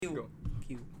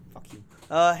you. Fuck you.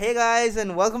 Hey guys,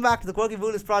 and welcome back to the Quirky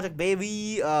Buddhist Project,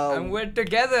 baby. And we're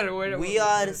together. We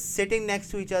are sitting next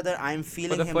to each other. I'm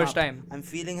feeling the him first up. time. I'm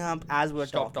feeling him up as we're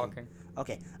Stop talking.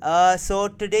 talking. Okay. So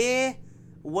today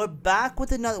we're back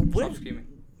with another. Stop screaming.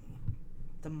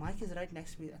 The mic is right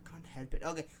next to me. I can't help it.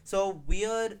 Okay. So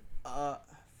we're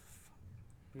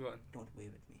Go on. Don't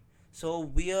wave at me. So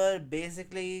we're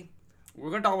basically We're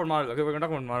gonna talk about Marvel. Okay, we're gonna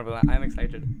talk about Marvel. I'm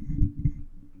excited.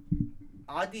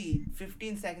 Adi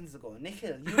 15 seconds ago.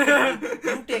 Nikhil,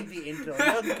 you take the intro.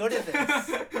 You're good at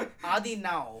this. Adi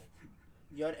now.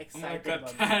 You're excited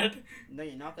about that. No,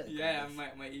 you're not gonna. Yeah, cut this.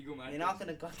 my ego matters. You're not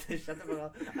gonna cut this. Shut the fuck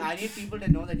up. I need people to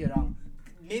know that you're wrong.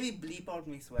 Maybe bleep out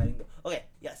me swearing though. Okay,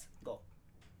 yes, go.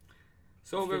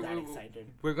 So If you're that excited.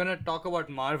 we're gonna talk about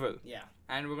Marvel. Yeah.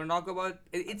 And we're gonna talk about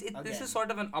this Again. is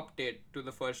sort of an update to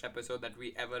the first episode that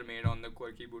we ever made on the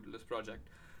Quirky Bootless project,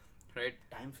 right?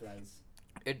 Time flies.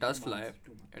 It does 2 fly. months,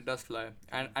 2 months. It does fly,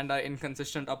 and our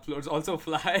inconsistent uploads also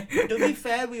fly. To be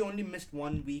fair, we only missed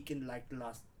 1 week in like the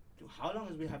last. How long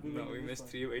have we been? No, we doing missed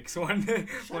for? 3 weeks. One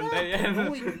Shut one up. day. Yeah.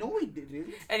 No, we did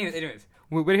really. Anyways,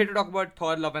 we're here to talk about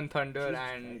Thor: Love and Thunder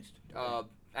Jesus Christ.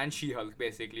 and She-Hulk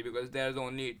basically, because there's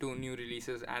only 2 new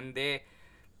releases and they,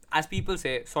 as people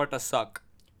say, sort of suck.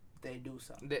 They do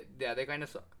suck. They kind of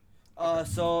suck.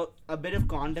 So a bit of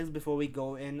context before we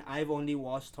go in. I've only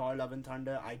watched Thor: Love and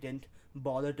Thunder. I didn't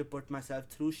bother to put myself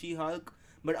through She-Hulk,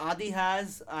 but Adi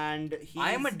has, and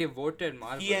I am a devoted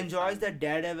Marvel. he enjoys fan. that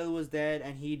Daredevil was there,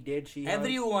 and he did She-Hulk.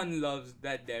 Everyone loves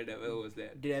that Daredevil was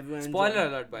there. Did everyone? Spoiler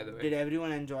alert, by the way. Did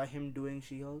everyone enjoy him doing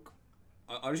She-Hulk?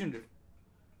 Arjun did.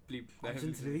 Bleep.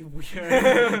 Arjun's really weird.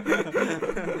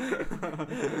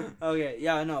 Okay,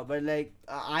 yeah, no, but like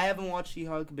I haven't watched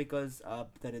She-Hulk because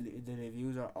the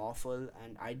reviews are awful,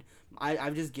 and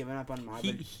I've just given up on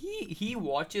Marvel. He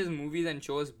watches movies and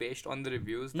shows based on the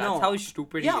reviews. That's No. how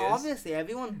stupid he is. Obviously,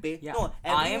 everyone Yeah. no,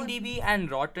 everyone, IMDb and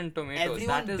Rotten Tomatoes.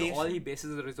 everyone That is based- all he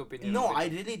bases his opinion No, on. I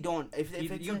really don't. If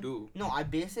it's You do. No, I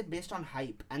base it based on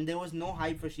hype, and there was no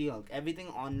hype for She-Hulk. Everything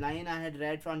online I had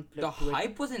read from The Twitter.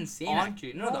 hype was insane, On-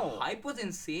 actually. No, no. the hype was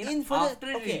insane In for after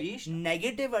the, it okay, released.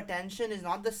 negative attention is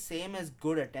not the same as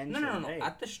good attention. No. Right?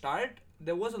 At the start,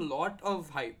 there was a lot of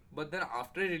hype, but then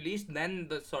after it released, then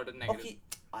the sort of negative.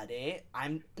 Okay,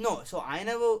 so I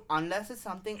never, unless it's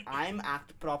something I'm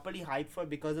properly hyped for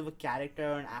because of a character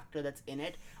or an actor that's in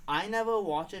it, I never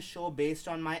watch a show based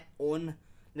on my own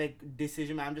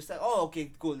decision. I'm just like, oh, okay,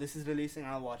 cool, this is releasing,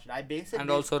 I'll watch it. I base it And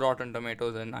based- also Rotten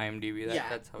Tomatoes and IMDb.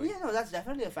 That's how. no, that's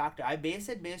definitely a factor. I base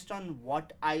it based on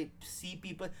what I see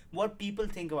what people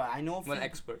think about it. I know Well,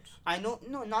 experts. I know,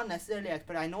 no, not necessarily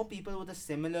expert. I know people with a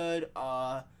similar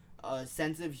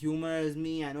sense of humor as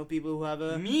me. I know people who have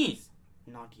a Me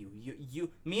not you.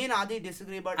 Me and Adi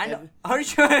disagree about and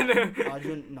Arjun.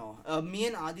 Arjun. No, me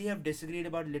and Adi have disagreed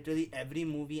about literally every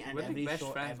movie and We're like every best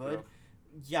show friends, ever. bro.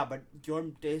 Yeah, but your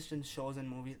taste in shows and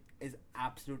movies is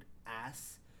absolute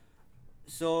ass.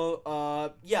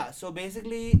 So yeah. So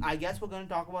basically, I guess we're gonna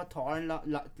talk about Thor and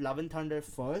Love and Thunder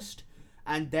first,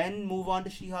 and then move on to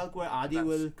She-Hulk, where Adi That's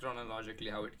will. chronologically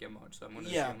how it came out. So I'm gonna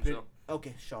Yeah. assume so.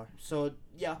 Okay, sure. So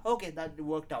yeah, okay, that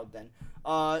worked out then.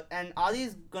 And Adi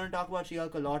is gonna talk about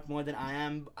She-Hulk a lot more than I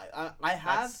am.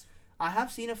 I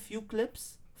have seen a few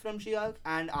clips from She-Hulk,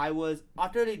 and I was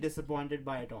utterly disappointed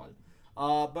by it all.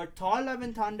 But Thor: Love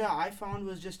and Thunder I found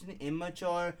was just an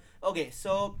immature. Okay,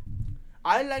 so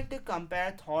I like to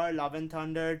compare Thor: Love and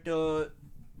Thunder to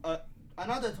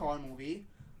another Thor movie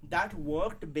that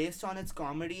worked based on its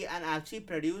comedy and actually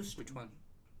produced Which one?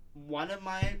 one of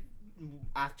my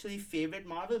actually favorite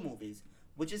Marvel movies,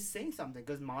 which is saying something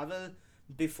because Marvel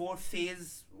before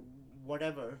phase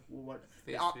whatever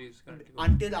Phase 3 is currently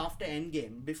until after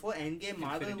Endgame, before Endgame,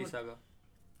 Marvel Infinity was, Saga.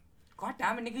 God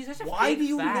damn it, Nick, you're such a why fake do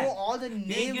you fan. know all the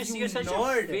names, you're you such a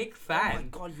nerd? fake Oh my fan.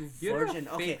 god, you You're a virgin.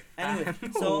 Okay, fake anyway,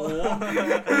 fan. so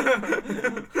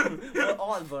we're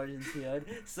all virgins here.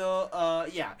 So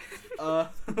yeah,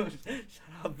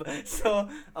 shut up. So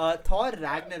Thor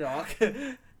Ragnarok,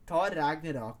 Thor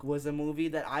Ragnarok was a movie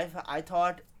that I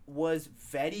thought was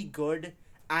very good,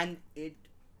 and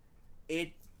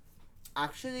it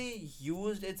actually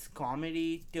used its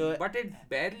comedy to. But it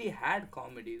barely had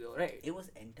comedy though, right? It was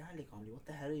entirely comedy. What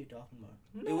the hell are you talking about?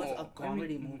 It was No, a I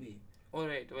comedy mean, movie.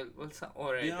 Alright,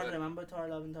 alright. Do you not remember Thor: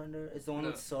 Love and Thunder? It's the one No,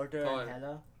 with Surtur Thor. and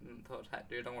Hela.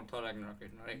 You're talking about Thor Ragnarok,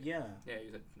 right? Yeah. Yeah,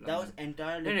 you said. That was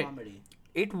entirely Right. comedy.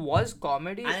 It was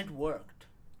comedy. And it worked.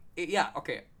 Yeah,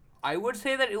 okay. I would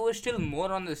say that it was still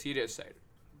more on the serious side.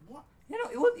 What?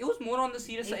 It was more on the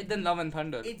serious It- side than Love and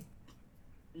Thunder. It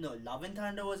No, Love and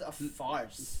Thunder was a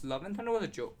farce. Love and Thunder was a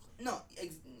joke. No,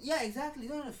 yeah, exactly.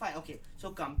 No, no, fine. Okay,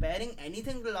 so comparing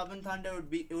anything to Love and Thunder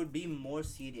would be more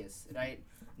serious, right?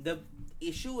 The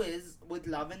issue is with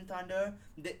Love and Thunder,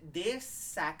 they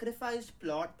sacrificed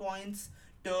plot points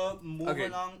to move Okay.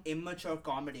 along immature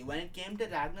comedy. When it came to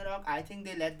Ragnarok, I think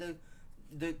they let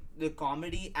the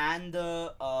comedy and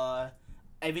the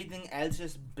everything else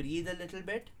just breathe a little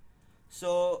bit.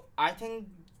 So I think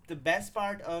the best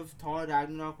part of Thor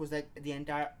Ragnarok was like the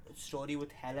entire story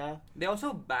with Hela. They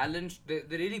also balanced. They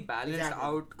really balanced Exactly.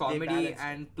 out They comedy balanced it.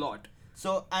 and plot.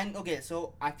 So and okay,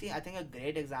 so actually I think a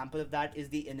great example of that is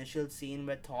the initial scene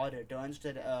where Thor returns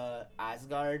to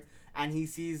Asgard and he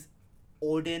sees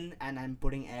Odin, and I'm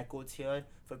putting air quotes here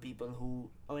for people who,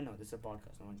 oh no, this is a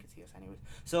podcast, no one can see us anyways.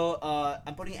 So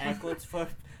I'm putting air quotes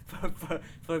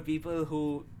for people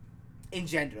who in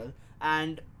general,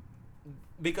 and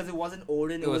because it wasn't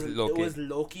Odin, It was Loki. It was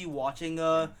Loki watching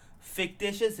a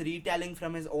fictitious retelling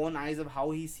from his own eyes of how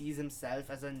he sees himself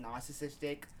as a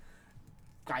narcissistic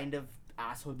kind of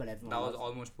asshole, but everyone That was loves-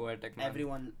 almost poetic, man.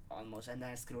 everyone almost, and then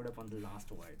I screwed up on the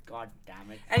last word. God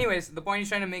damn it. Anyways, the point he's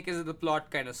trying to make is that the plot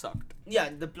kind of sucked. Yeah,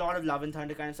 the plot of Love and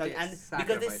Thunder kind of sucked, They and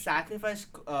because they sacrificed.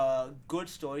 sacrificed good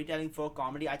storytelling for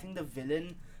comedy, I think the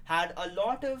villain had a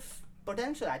lot of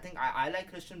potential. I think I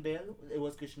like Christian Bale. It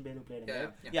was Christian Bale who played him. Yeah,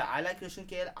 right? yeah. I like Christian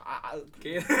Bale.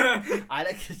 Okay. I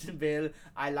like Christian Bale.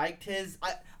 I liked his.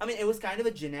 I mean, it was kind of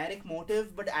a generic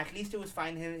motive, but at least it was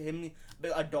fine.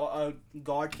 A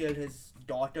god killed his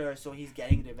daughter, so he's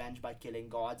getting revenge by killing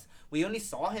gods. We only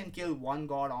saw him kill one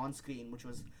god on screen, which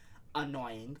was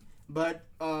annoying. But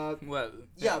Well.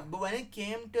 yeah, but when it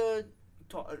came to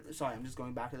sorry, I'm just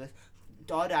going back to this.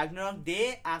 Thor Ragnarok,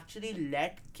 they actually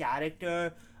let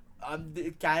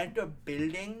the character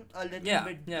building a little Yeah,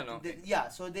 bit. yeah, no. Yeah,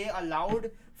 so they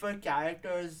allowed for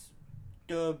characters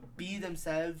to be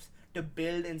themselves, to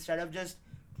build instead of just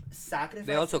sacrificing.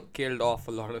 They also killed off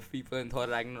a lot of people in Thor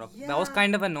Ragnarok. That was Yeah.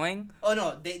 kind of annoying. Oh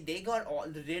no, they got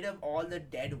rid of all the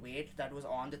dead weight that was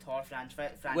on the Thor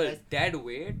franchise. Well, dead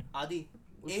weight. Adi,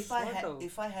 was if sort of-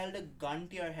 if I held a gun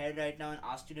to your head right now and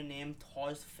asked you to name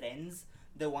Thor's friends,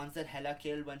 the ones that Hela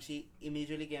killed when she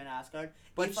immediately came in Asgard,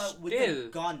 But with a still-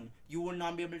 gun, you would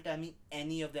not be able to tell me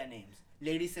any of their names.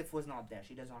 Lady Sif was not there;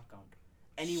 she does not count.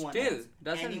 Anyone Still, else?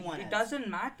 doesn't Anyone it else? doesn't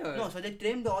matter. No, so they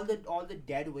trimmed all the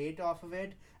dead weight off of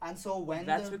it, and so when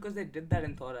That's because they did that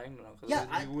in Thor Ragnarok. Yeah,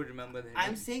 Otherwise you would remember that.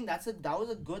 I'm saying that was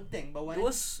a good thing, but when it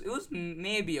was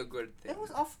maybe a good thing. it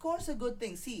was of course a good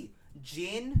thing. See,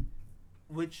 Jane,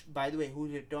 which by the way, who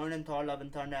returned in Thor: Love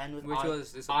and Thunder, and was, Which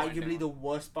was disappointing. arguably the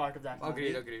worst part of that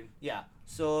movie. Agreed. Yeah.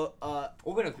 So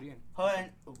Over agreed. her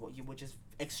and which is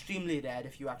extremely rare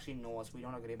if you actually know us. We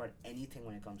don't agree about anything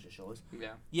when it comes to shows.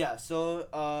 Yeah. Yeah.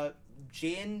 So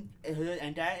Jane, her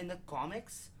entire in the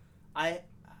comics, I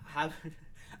haven't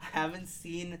I haven't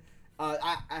seen.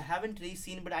 I haven't really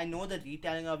seen, but I know the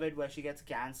retelling of it where she gets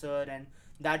cancer and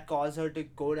that caused her to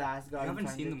go to Asgard. You haven't and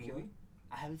try seen the and get movie? cured.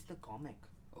 I haven't seen the comic.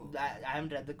 Oh. I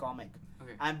haven't read the comic.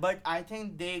 Okay. But I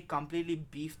think they completely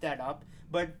beefed that up.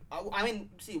 But I mean,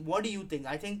 see, what do you think?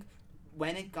 I think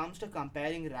when it comes to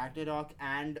comparing Ragnarok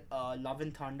and Love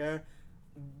and Thunder,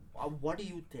 what do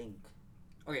you think?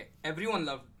 Okay. Everyone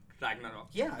loved Ragnarok.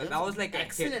 Yeah, That was like a hit.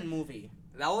 excellent movie.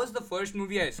 That was the first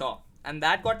movie I saw, and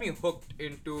that got me hooked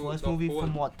into First the movie whole.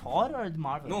 from what, Thor or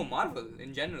Marvel? No, Marvel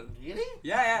in general. Really?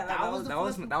 Yeah. That was the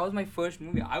first that was my first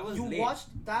movie. I was You late. watched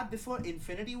that before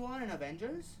Infinity War and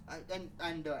Avengers and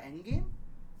Endgame?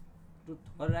 Dude,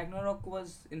 Thor Ragnarok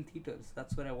was in theaters.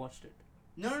 That's where I watched it.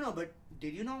 No. But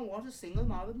did you not watch a single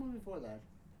Marvel movie before that?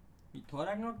 Thor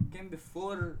Ragnarok came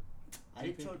before. I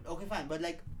did. Okay, fine. But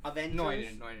like Avengers. No, I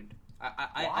didn't.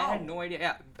 I Wow. had no idea.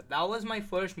 Yeah, that was my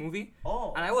first movie,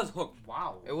 Oh. and I was hooked.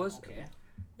 Wow. It was. Okay.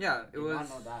 Yeah, it Did was. not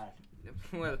know that.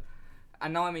 Well,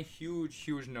 and now I'm a huge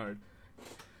nerd.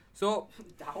 So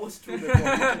That was true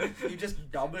before. You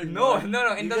just doubled. No, nerd.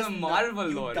 no, in You the just Marvel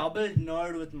You lore. doubled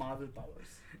nerd with Marvel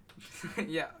powers.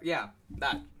 yeah,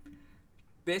 that.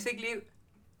 Basically,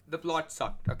 the plot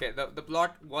sucked. Okay, the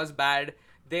plot was bad.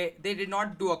 They did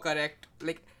not do a correct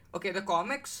the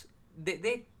comics.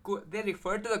 They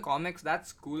refer to the comics.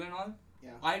 That's cool and all.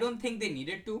 Yeah. I don't think they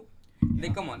needed to.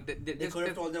 Yeah. Come on. They They could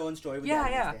have told their own story with Yeah, the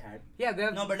yeah. audience they had. Yeah, they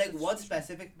have. No, but like, what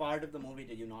specific part of the movie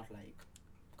did you not like?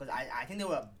 Because I think there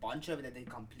were a bunch of it that they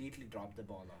completely dropped the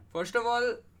ball on. First of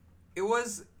all, it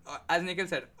was as Nikhil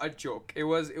said, a joke. It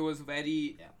was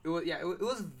very. Yeah. It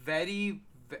was very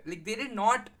like they did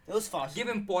not It was fast. give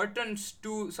importance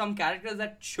to some characters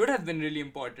that should have been really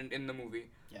important in the movie.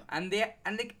 Yeah. And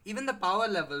like even the power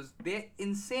levels, they're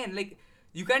insane. Like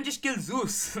you can't just kill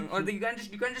Zeus or you can't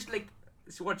just like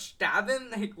stab him?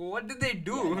 Like, what did they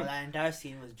do? Yeah, no, that entire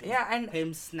scene was just And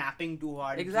him snapping too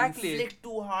hard. Exactly. You flick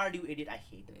too hard, you idiot. I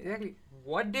hate it. Exactly.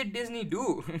 What did Disney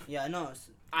do? Yeah, no.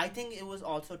 I think it was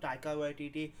also Taika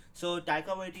Waititi. So Taika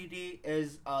Waititi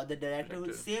is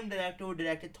the same director who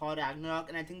directed Thor Ragnarok,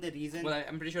 and I think the reason. Well,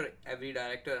 I'm pretty sure every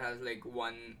director has like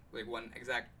one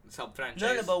exact sub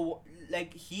franchise. No, but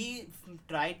like he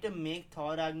tried to make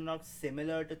Thor Ragnarok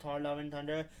similar to Thor: Love and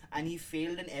Thunder, and he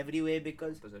failed in every way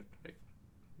because. Was it right?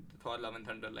 Thor: Love and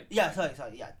Thunder, like. Yeah, sorry,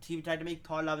 yeah. He tried to make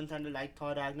Thor: Love and Thunder like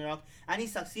Thor Ragnarok, and he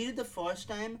succeeded the first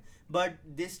time. But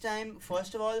this time,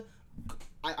 first of all,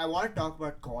 I want to talk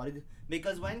about Korg,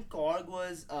 because when Korg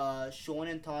was shown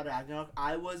in Thor Ragnarok,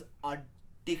 I was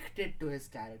addicted to his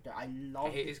character.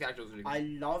 His character was really good. I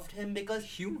loved him because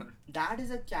humor. That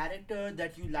is a character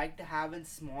that you like to have in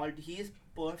small. He is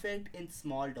perfect in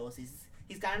small doses.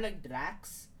 He's kind of like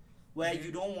Drax, where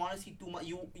you don't want to see too much.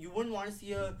 You wouldn't want to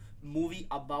see a movie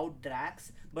about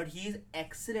Drax, but he's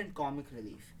excellent comic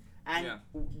relief. And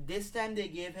this time they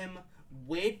gave him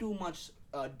way too much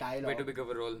dialogue. Way too big of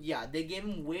a role. Yeah, they gave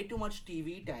him way too much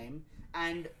TV time,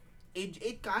 and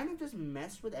it kind of just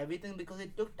messed with everything because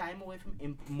it took time away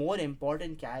from more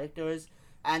important characters,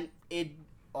 and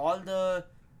all the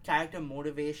character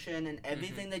motivation and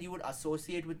everything that you would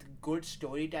associate with good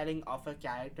storytelling of a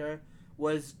character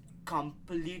was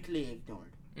completely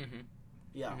ignored.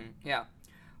 Yeah.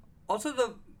 Also,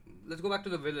 let's go back to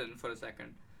the villain for a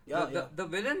second. The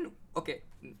villain. Okay,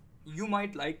 you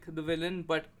might like the villain,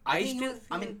 but I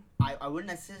wouldn't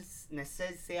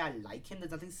necessarily say I like him.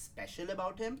 There's nothing special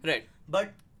about him. Right.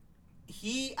 But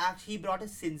he actually brought a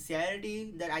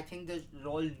sincerity that I think the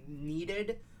role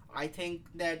needed. I think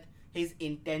that his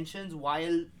intentions,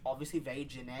 while obviously very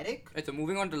generic, right, so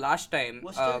moving on to last time,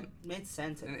 made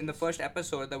sense. In the first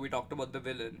episode that we talked about the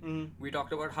villain, we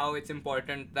talked about how it's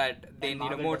important that they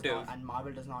need a motive. And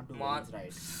Marvel does not do villains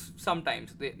right.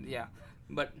 Sometimes,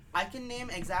 but I can name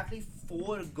exactly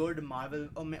 4 good Marvel.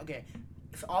 Okay,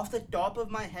 off the top of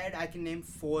my head, I can name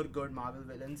 4 good Marvel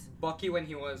villains. Bucky when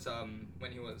he was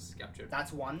captured.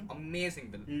 That's one.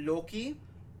 Amazing villain. Loki.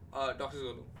 Dr.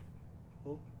 Zulu.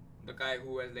 Who? The guy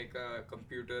who was like a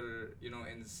computer, not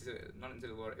in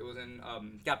Civil War. It was in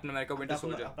Captain America: Winter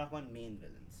Soldier. I'm talking about main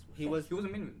villains. He was a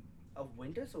main villain. A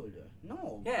Winter Soldier?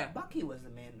 No. Yeah. Bucky was the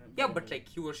main. Yeah, but like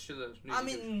he was still.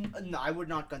 No, I would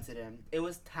not consider him. It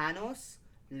was Thanos,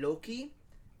 Loki,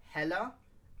 Hela,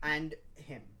 and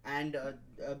him, and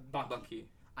Bucky.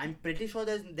 I'm pretty sure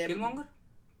there's Killmonger.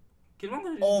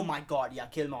 Oh my god, yeah,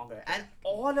 Killmonger. And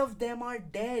all of them are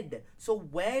dead. So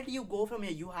where do you go from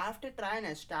here? You have to try and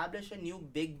establish a new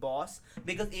big boss,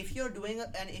 because if you're doing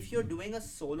a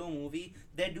solo movie,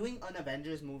 they're doing an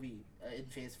Avengers movie in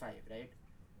Phase 5, right?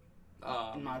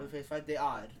 In Marvel Phase 5, they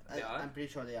are. I'm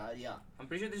pretty sure they are, yeah. I'm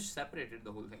pretty sure they just separated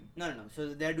the whole thing. No.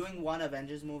 So they're doing one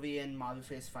Avengers movie in Marvel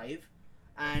Phase 5.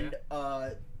 And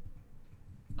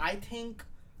I think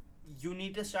you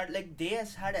need to start, like, they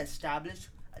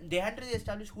had to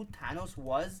establish who Thanos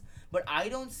was, but I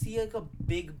don't see like a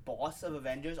big boss of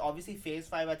Avengers. Obviously, Phase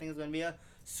 5 I think is going to be a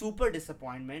super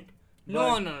disappointment.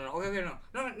 No. Okay,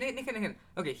 no, Nikhil.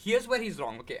 Okay, here's where he's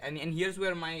wrong. Okay, and here's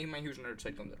where my huge nerd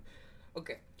side comes in.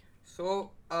 Okay,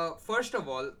 so first of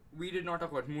all, we did not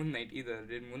talk about Moon Knight either.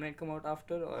 Did Moon Knight come out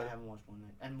after? Or? I haven't watched Moon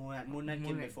Knight, and Moon Knight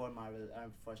came before Marvel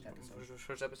first episode.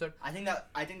 First episode. I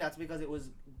think that's because it was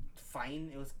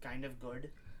fine. It was kind of good.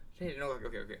 No,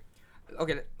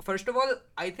 okay. First of all,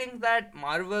 I think that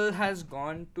Marvel has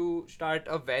gone to start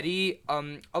a very a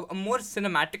more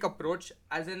cinematic approach,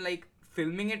 as in like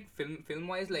filming it film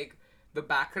wise, like the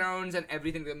backgrounds and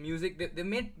everything, the music.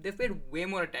 They've paid way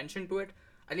more attention to it.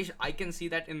 At least I can see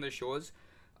that in the shows.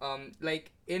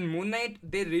 Like in Moon Knight,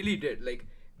 they really did. Like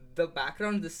the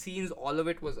background, the scenes, all of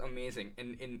it was amazing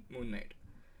in Moon Knight.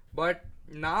 But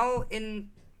now in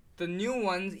the new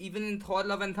ones, even in Thor: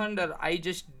 Love and Thunder, I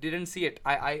just didn't see it.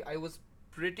 I was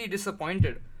pretty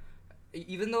disappointed.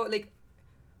 Even though like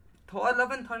Thor: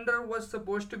 Love and Thunder was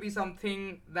supposed to be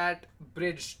something that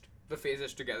bridged the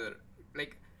phases together.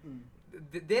 Like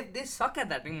they suck at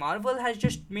that. Like, Marvel has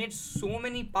just made so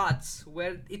many paths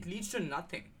where it leads to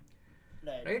nothing.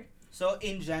 Right? So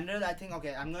in general, I think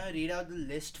I'm gonna read out the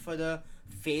list for the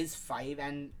Phase 5,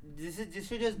 and this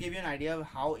should just give you an idea of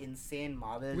how insane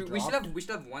Marvel we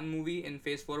still have one movie in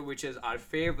Phase 4, which is our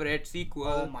favorite sequel.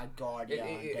 Oh my god, yeah.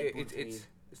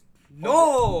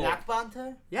 No! Black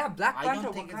Panther? Yeah, Black Panther. I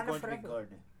don't think it's going to be good.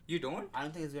 You don't? I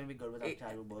don't think it's gonna be good without It-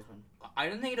 Chadwick Boseman. I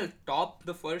don't think it'll top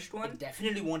the first one. It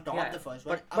definitely won't top Yeah, the first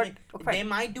one. but- I mean, okay. they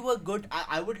might do a good.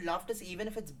 I would love to see, even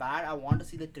if it's bad. I want to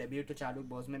see the tribute to Chadwick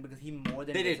Boseman because he more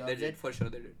than They deserves did it. for sure.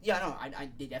 They did. Yeah, no,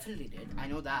 they definitely did. I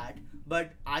know that,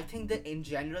 but I think that in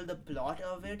general, the plot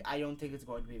of it, I don't think it's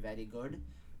going to be very good,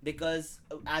 because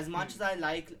as much as I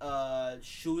like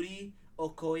Shuri,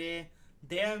 Okoye,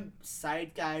 they're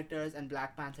side characters, and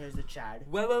Black Panther is the Chad.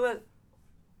 Well.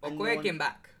 And Okoye no came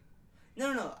back.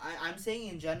 No. I'm saying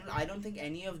in general, I don't think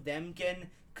any of them can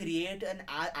create an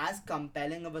as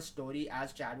compelling of a story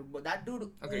as Chadwick. But that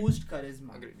dude Agreed. oozed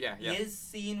charisma. Agreed. Yeah. His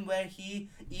scene where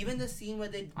even the scene where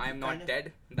they I am not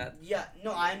dead. That. Yeah,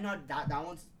 no, I'm not.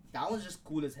 That was just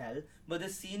cool as hell. But the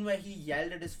scene where he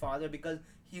yelled at his father because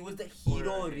he was the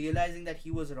hero, Right. realizing that he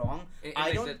was wrong.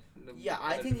 I don't.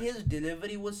 I think his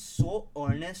delivery was so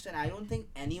earnest, and I don't think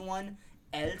anyone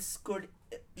else could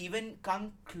even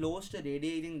come close to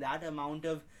radiating that amount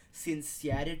of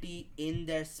sincerity in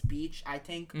their speech. I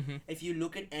think if you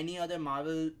look at any other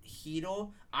Marvel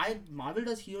hero, Marvel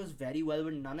does heroes very well,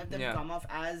 but none of them come off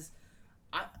as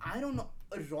I don't know,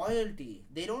 royalty.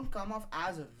 They don't come off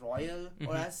as royal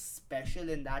or as special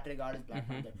in that regard as Black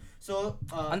Panther. So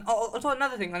And also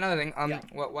another thing. Yeah.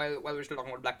 While we're still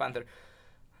talking about Black Panther,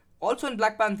 also in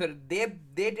Black Panther, they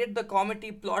did the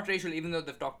comedy plot ratio, even though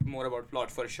they've talked more about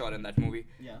plot for sure in that movie.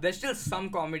 Yeah. There's still some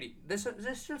comedy. There's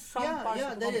still some parts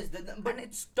of the there comedy. is. But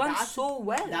it's done so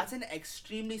well. That's an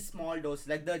extremely small dose.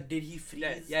 Like the did he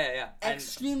freeze? Yeah. And-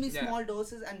 Extremely yeah. small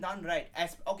doses and done right.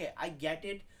 Okay, I get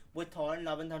it with Thor and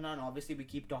Love and Thunder, and obviously we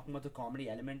keep talking about the comedy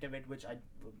element of it, which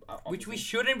Which obviously- we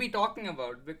shouldn't be talking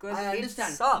about because I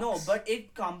understand. it sucks. No, but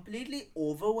it completely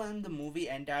overwhelmed the movie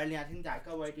entirely. I think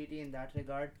Taika Waititi in that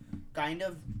regard kind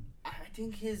of, I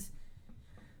think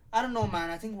I don't know, man.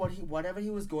 I think whatever he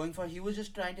was going for, he was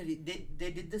just trying to.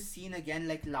 They did the scene again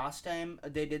like last time.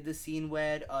 They did the scene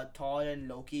where Thor and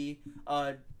Loki,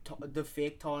 the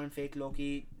fake Thor and fake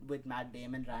Loki with Matt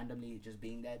Damon randomly just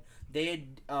being there. They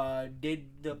did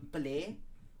the play,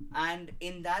 and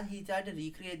in that he tried to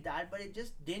recreate that, but it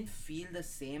just didn't feel the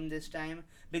same this time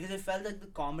because it felt like the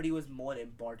comedy was more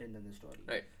important than the story.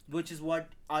 Right. Which is what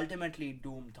ultimately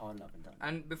doomed Thor: Love and Thunder.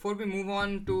 And before we move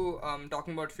on to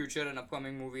talking about future and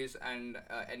upcoming movies and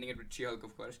ending it with She-Hulk,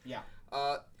 of course. Yeah.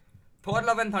 Thor: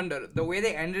 Love and Thunder. The way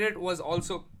they ended it was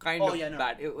also kind of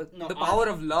bad. It was No, the power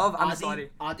of love. I'm Adi, sorry.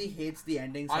 Adi hates the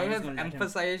ending. So I I'm just have gonna let him-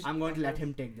 emphasized. I'm going to let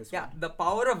him take this Yeah, one. the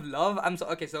power of love.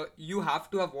 Okay. So you have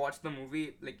to have watched the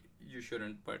movie. Like you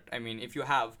shouldn't, but I mean, if you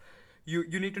have,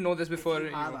 you need to know this before.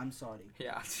 If you have, I'm sorry.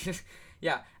 Yeah,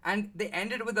 yeah, and they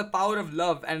ended with the power of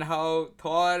love and how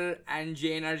Thor and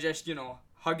Jane are just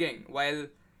hugging while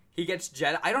he gets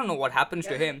jealous. I don't know what happens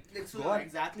to him. Like, so Go on.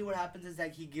 exactly what happens is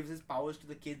like he gives his powers to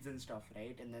the kids and stuff,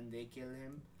 right? And then they kill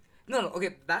him. No,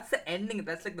 okay, that's the ending.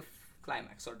 That's like the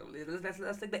climax, sort of.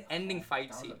 That's like the ending fight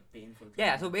That was scene. a painful.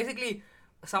 Yeah, so basically,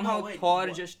 somehow No, wait, Thor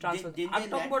what- just transfers. didn't I'm they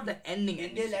talking let about the ending. Didn't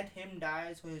ending they scene. let him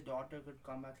die so his daughter could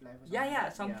come back to life? Or something Yeah,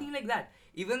 like something like that.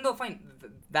 Even though, fine,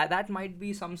 that might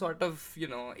be some sort of,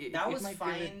 that it was might give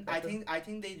it fine. I better-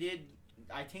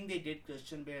 think they did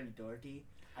Christian Bale dirty.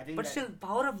 I think But that still,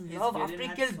 power of his love villain after he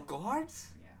had killed so- gods?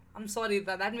 Yeah. I'm sorry,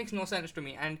 that makes no sense to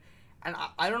me. And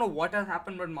I don't know what has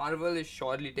happened, but Marvel is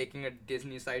surely taking a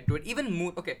Disney side to it. Even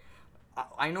Moon. Okay,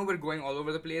 I know we're going all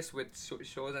over the place with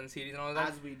shows and series and all that.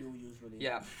 As we do usually.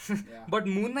 Yeah. Yeah. But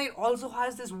Moon Knight also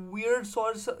has this weird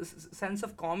sense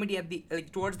of comedy at the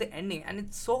towards the ending, and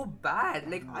it's so bad.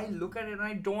 Like I look at it and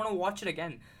I don't want to watch it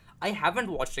again. I haven't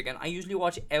watched again. I usually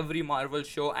watch every Marvel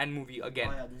show and movie again.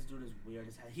 Oh yeah, this dude is weird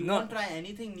as hell. He No. won't try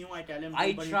anything new. I tell him.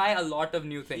 I to, but try a lot of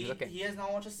new He, things. Okay. he has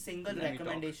not watched a single Let me talk.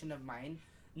 recommendation of mine.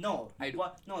 No, I do.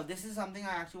 no. This is something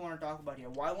I actually want to talk about here.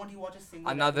 Why won't he watch a single?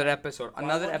 Another episode. Why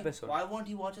Another won't he- episode. Why won't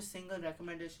he watch a single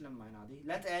recommendation of mine, Adi?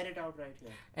 Let's air it out right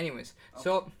here. Anyways, Okay.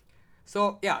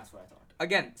 so yeah. That's what I thought.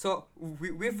 Again, so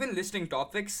we've been listing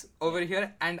topics over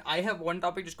here, and I have one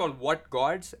topic just called "What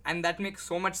Gods," and that makes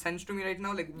so much sense to me right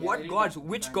now. Like, Yeah, they what didn't gods? define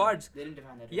Which that. gods? They didn't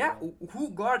define that. Yeah, really well. who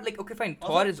god? Like, okay, fine.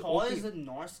 Also, Thor is Thor OP. is a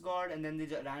Norse god, and then they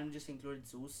randomly just included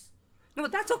Zeus. No,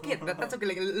 but that's okay. That's okay.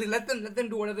 Like, let them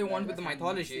do whatever they want with the That's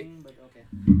mythology. mixing, but okay.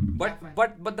 But Yeah,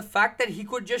 fine. but the fact that he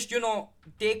could just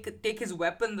take his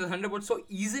weapon, the thunderbolt, so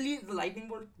easily, the lightning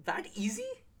bolt, that easy?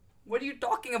 What are you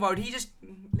talking about? He just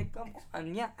like come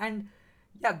on, yeah, and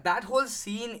yeah, that whole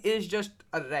scene is just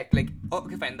a wreck. Like,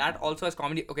 okay, fine, that also has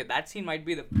comedy. Okay, that scene might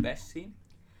be the best scene,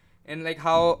 and like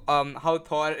how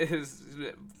Thor is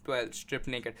stripped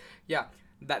naked. Yeah,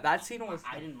 that scene was.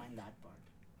 I didn't mind that part.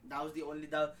 That was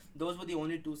those were the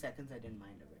only 2 seconds I didn't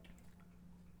mind of it.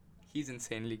 He's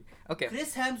insanely okay.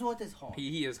 Chris Hemsworth is hot.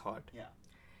 He is hot. Yeah.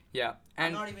 Yeah, I'm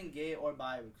and not even gay or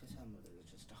bi with Chris Hemsworth.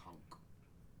 It's just a hunk.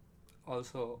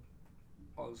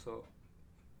 also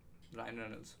Ryan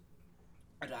Reynolds.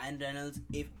 Ryan Reynolds.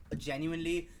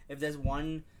 If there's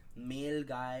one male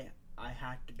guy I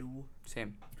had to do,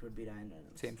 Same. it would be Ryan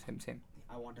Reynolds. Same.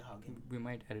 I want to hug him. We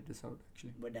might edit this out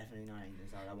actually. But definitely not editing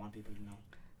this out. I want people to know.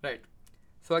 Right.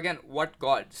 So again, what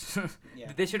gods?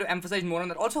 Yeah. They should have emphasized more on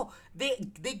that. Also, they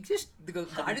just the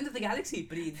Guardians of the Galaxy.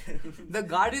 Breathe. The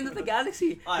Guardians of the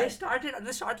Galaxy. Alright. They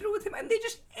started with him and they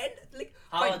just end like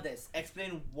How fine. about this?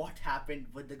 Explain what happened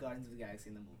with the Guardians of the Galaxy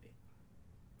in the movie.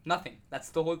 Nothing. That's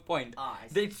the whole point. I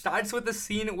see. It starts with the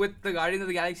scene with the Guardians of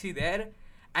the Galaxy there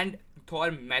and Thor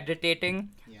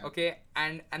meditating. Yeah. Okay,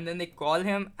 and then they call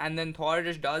him and then Thor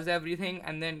just does everything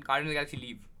and then Guardians of the Galaxy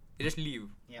leave. They just leave.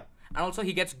 Yeah. And also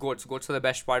he gets goats. Goats are the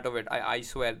best part of it. I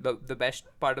swear. The best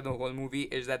part of the whole movie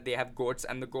is that they have goats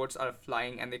and the goats are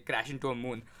flying and they crash into a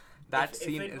moon. That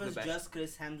scene if it is was the best. just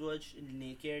Chris Hemsworth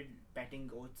naked petting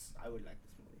goats, I would like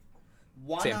this movie.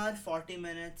 1 Same. hour 40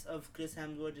 minutes of Chris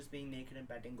Hemsworth just being naked and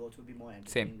petting goats would be more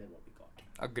entertaining Same. than what we got.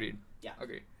 Agreed. Yeah.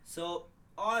 Agreed. So,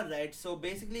 alright, so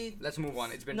basically... Let's move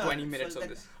on. It's been No, 20 so minutes of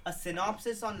like this. A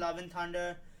synopsis on Love and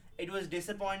Thunder. It was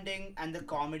disappointing and the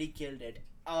comedy killed it.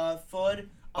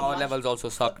 Power levels also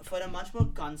sucked. For a much more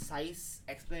concise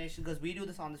explanation, because we do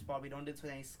this on the spot, we don't do this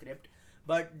with any script.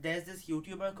 But there's this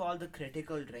YouTuber called The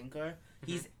Critical Drinker.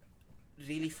 He's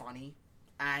really funny,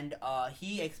 and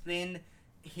he explained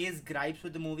his gripes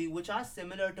with the movie, which are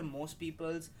similar to most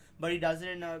people's, but he does it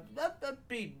in a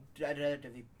pretty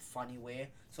relatively funny way.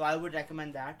 So I would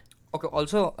recommend that. Okay,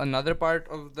 also another part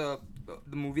of the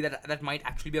movie that might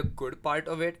actually be a good part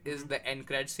of it is the end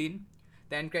credit scene.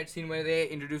 The end credit scene where they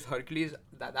introduce Hercules,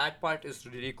 that part is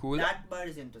really cool. That part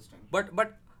is interesting. But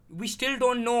we still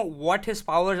don't know what his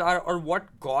powers are or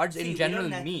what gods in general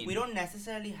mean. We don't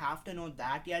necessarily have to know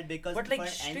that yet, because But, for like, an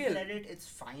still- end credit, it's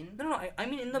fine. No, I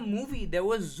mean in the movie there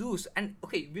was Zeus and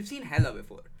okay, we've seen Hela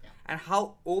before. Yeah. And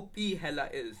how OP Hela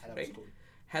is, Hela was right? cool.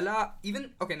 Hela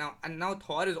now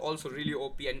Thor is also really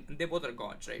OP and they both are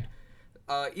gods, right?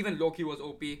 Even Loki was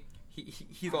OP.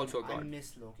 He's also a I god.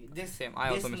 miss Loki. I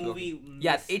also miss movie Loki.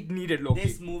 Yeah, it needed Loki.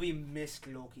 This movie missed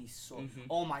Loki so. Mhm.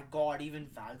 Oh my god, even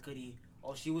Valkyrie.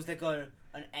 Oh, she was like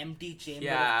an empty chamber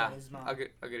Yeah, of charisma.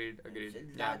 agreed.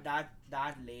 Yeah.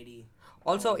 That lady.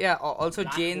 Also,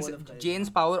 Black Jane's hole of charisma. Jane's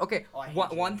power. Okay, Oh, I hate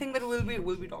one Jane. thing that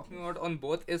we'll be talking about on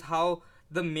both is how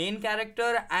the main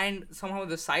character and somehow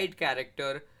the side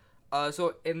character.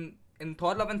 So in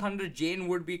Thor: Love and Thunder, Jane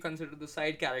would be considered the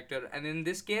side character, and in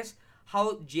this case,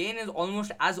 how Jane is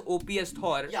almost as OP as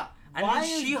Thor. Yeah. And Why then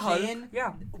is She-Hulk, Jane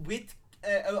yeah. with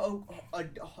a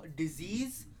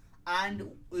disease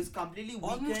and is completely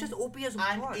weakened Almost as OP as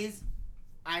and Thor. is,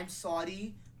 I'm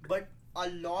sorry, but a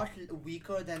lot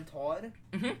weaker than Thor.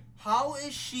 Mhm. How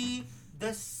is she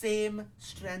the same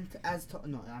strength as Thor?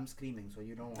 No, I'm screaming, so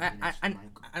you don't want me next to the mic.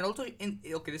 And also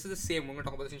this is the same. We're gonna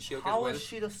talk about this in She-Hulk as How well. is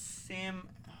she the same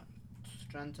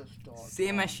strength as Thor?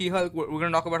 Same as She-Hulk. We're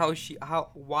gonna talk about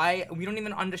why we don't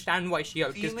even understand why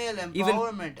She-Hulk is Female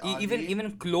empowerment.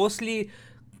 even closely,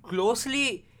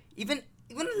 even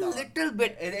a No. little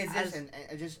bit. It's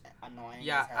just annoying. as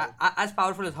Yeah, hell. as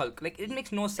powerful as Hulk. Like it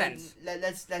makes no sense.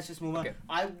 Let's just move Okay.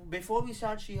 on. Before we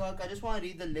start She-Hulk, I just want to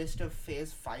read the list of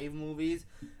Phase 5 movies.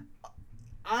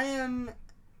 I am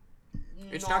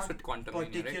It not starts with Quantumania,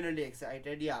 right? particularly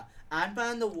excited. Yeah,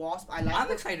 Ant-Man and the Wasp. I like.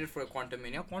 I'm excited for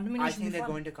Quantumania. Quantumania I should think be they're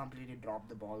fun. going to completely drop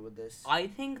the ball with this. I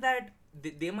think that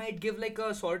they might give like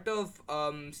a sort of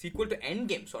sequel to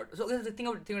Endgame sort. So the thing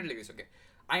of it like this, okay.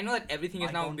 I know that everything has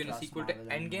I now don't been a trust sequel to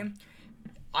Marvel anymore. Endgame.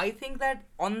 I think that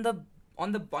on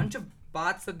the bunch of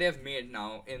paths that they've made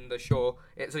now in the show,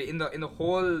 in the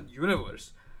whole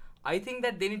universe, I think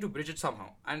that they need to bridge it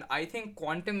somehow. And I think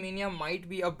Quantumania might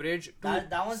be a bridge to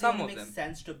That one some thing of makes them.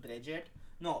 sense to bridge it.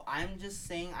 No, I'm just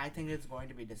saying I think it's going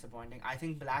to be disappointing. I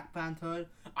think Black Panther.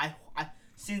 I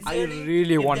sincerely.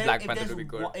 really if want there- Black if Panther to there's be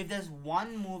good. If there's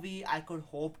one movie I could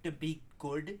hope to be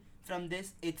good from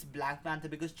this, it's Black Panther,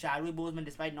 because Chadwick Boseman,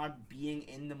 despite not being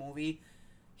in the movie,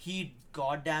 he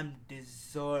goddamn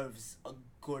deserves a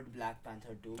good Black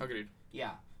Panther too. Agreed.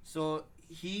 Yeah. So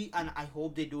and I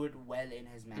hope they do it well in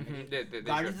his memory. They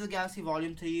Guardians should. of the Galaxy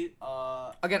Volume 3.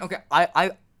 Again, okay.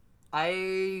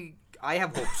 I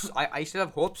have hopes. I still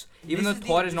have hopes, even though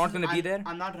Thor is not going to be there.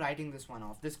 I'm not writing this one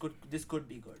off. This could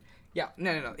be good. Yeah,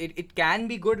 no. It can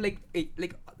be good. Like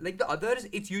the others,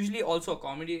 it's usually also a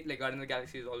comedy. Like Guardians of the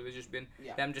Galaxy has always just been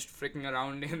them just freaking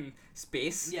around in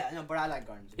space. Yeah, no, but I like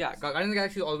Guardians. Yeah, Guardians of the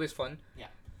Galaxy is always fun. Yeah.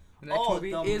 The next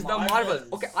movie the is the Marvel.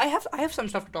 Marvels. Okay, I have some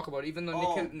stuff to talk about. Even though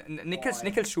Oh, Nikhil's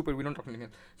boy. stupid, we don't talk to Nikhil.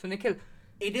 So Nikhil,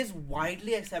 it is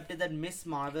widely accepted that Miss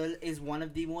Marvel is one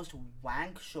of the most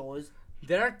wank shows.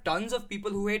 There are tons of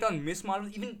people who hate on Miss Marvel,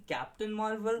 even Captain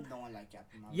Marvel. No one liked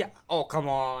Captain Marvel. Yeah. Oh, come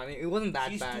on. It wasn't that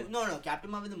She's bad. no,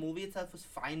 Captain Marvel, the movie itself was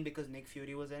fine because Nick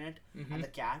Fury was in it and the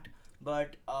cat.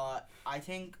 But I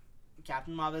think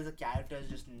Captain Marvel as a character is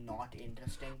just not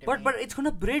interesting to me. But it's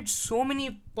gonna bridge so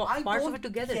many parts of it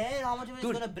together. I don't care how much of it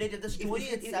is gonna bridge. If the story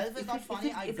itself is not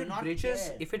funny, I do not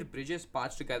care. If it bridges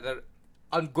parts together,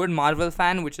 a good Marvel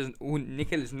fan, which is who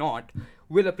Nikhil is not,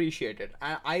 will appreciate it.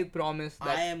 And I promise that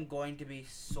I am going to be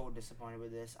so disappointed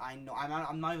with this. I know.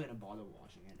 I'm not even gonna bother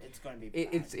watching it. It's gonna be bad.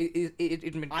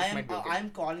 it might be okay. I'm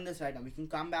calling this right now. We can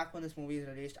come back when this movie is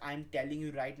released. I'm telling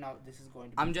you right now, this is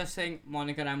going to be. I'm just saying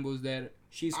Monica Rambeau's there.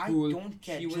 She's cool. I don't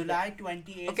care. July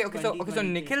 28th. Okay. So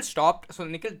Nikhil stopped. So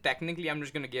Nikhil, technically, I'm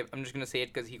just gonna say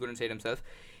it because he couldn't say it himself.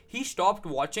 He stopped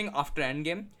watching after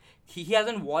Endgame. He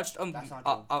hasn't watched a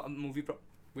movie.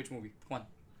 Which movie? One.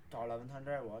 Thor: Love and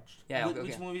Thunder I watched. Yeah.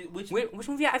 Which movie? Which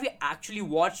movie have you actually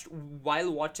watched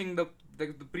while watching the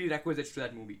prerequisites to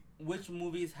that movie? Which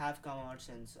movies have come out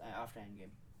since after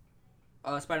Endgame?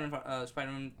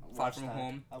 Spider-Man Far From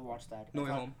Home. I watched that. No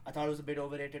Way Home. I thought it was a bit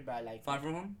overrated, but I liked Far it.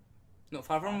 From Home? No,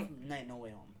 Far From... No Way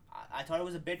Home. I thought it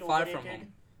was a bit Far overrated. From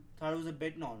Home. Thought it was a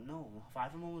bit... No. Far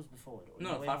From Home was before.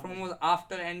 No, Far From Home was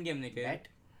after Endgame, Nikhil. Bet?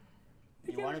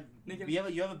 You want to...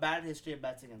 You have a bad history of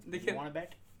bets against me. You want to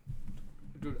bet?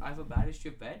 Dude, I have a bad history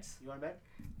of bets. You want to bet?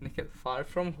 Nikhil, Far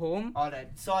From Home.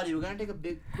 Alright, sorry, we're gonna take a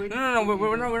big quick. No,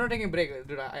 we're not taking a break,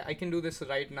 dude. I can do this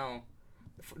right now.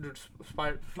 Dude,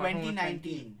 Far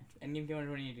 2019. Endgame came out in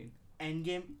 2018.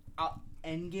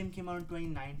 Endgame came out in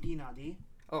 2019, Adi.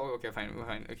 Oh, okay, fine.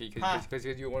 Okay, because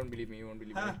you won't believe me.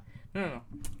 No.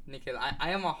 Nikhil,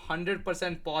 I am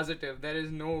 100% positive. There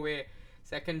is no way.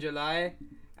 2nd July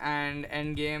and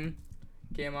Endgame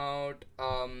came out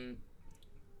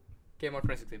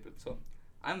 26th April. So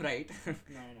I'm right. No,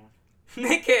 you're not.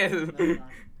 Nikhil. No, you're not.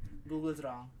 Google's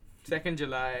wrong. 2nd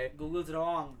July. Google's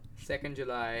wrong. 2nd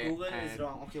July. Google is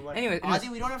wrong. Okay, what? Anyways, Adi,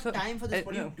 we don't have time for this.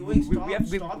 What are no, you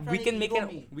doing? we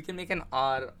can make an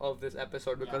hour of this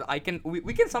episode because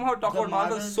we can somehow talk about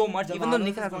Marvel so much, even though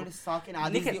Nikhil has going to suck. And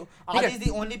Adi is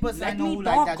the only person I know who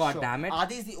talk, liked that show. Goddammit.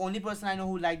 Adi is the only person I know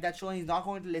who liked that show, and he's not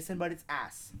going to listen. But it's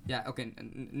ass. Yeah. Okay.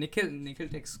 Nikhil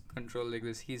takes control like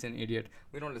this. He's an idiot.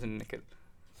 We don't listen to Nikhil.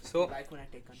 So. Like when I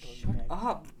take control. Shut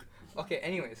up. Okay.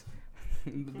 Anyways.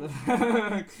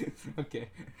 Okay.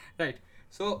 Right.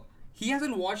 So he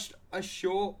hasn't watched a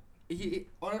show,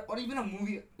 or even a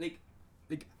movie like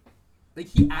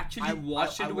he actually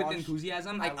watched it with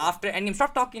enthusiasm. After Endgame.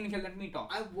 Stop talking, Nikhil. Let me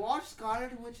talk. I watched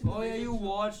Scarlet Witch. Oh yeah, you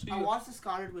watched. I watched the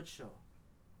Scarlet Witch show.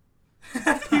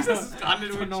 He's a Scarlet I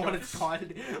Witch don't know show. what it's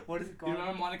called. What is it called? You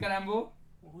remember Monica Rambeau?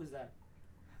 Who's that?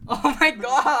 Oh my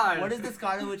god! What is the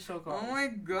Scarlet Witch show called? Oh my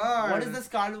god! What is the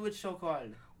Scarlet Witch show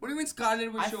called? What do you mean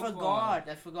Scarlet Witch show called?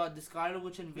 I forgot. The Scarlet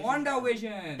Witch and Vision.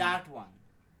 WandaVision. That one.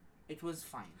 It was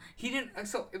fine. He didn't.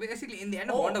 So basically, in the end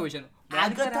of WandaVision,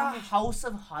 Agatha House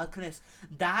of Harkness.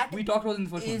 That we talked about in the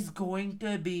first is one. going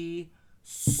to be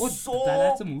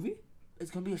that's a movie. It's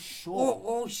gonna be a show.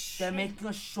 Oh shit! They're making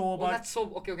a show about. That's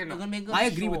so okay. No, gonna make a I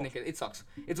agree show. with Nikhil. It sucks.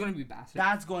 It's gonna be bad.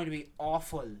 That's going to be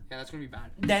awful. Yeah, that's gonna be bad.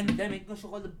 Then they're making a show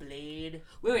called The Blade.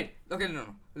 Wait. Okay, no.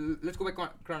 Let's go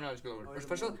back chronological order.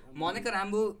 First of all, Monica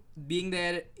Rambeau being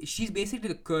there, she's basically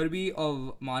the Kirby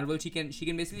of Marvel. She can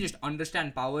basically just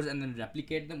understand powers and then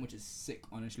replicate them, which is sick,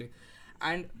 honestly.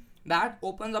 And that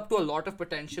opens up to a lot of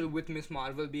potential with Miss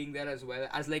Marvel being there as well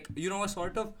as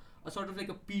a sort of like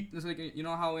a you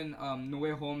know how in No Way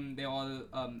Home they all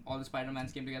the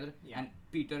Spider-Mans came together and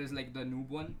Peter is like the noob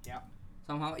one. Yeah.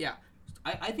 Somehow, yeah.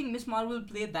 I think Miss Marvel will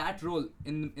play that role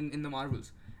in the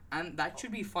Marvels, and that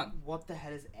should be fun. What the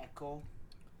hell is Echo?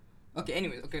 Okay.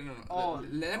 Anyways. Okay. No. Oh,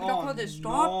 Let me talk about this.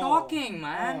 Stop talking,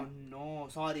 man. Oh no.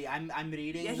 Sorry. I'm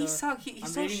reading. Yeah, he's so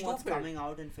stupid. What's coming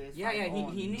out in Phase 5. Yeah.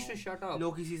 He needs to shut up.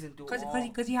 Loki season 2.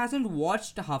 Because he hasn't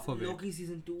watched half of it. Loki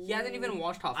season 2. He hasn't even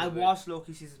watched half of it. I watched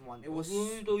Loki season 1. It was.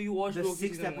 So you watched the Loki 6th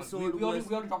season episode. We already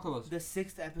talked about the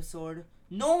 6th episode.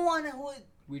 No one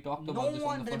we talked about this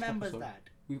on the first remembers episode. that.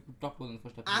 We talked about it in the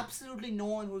first episode. Absolutely no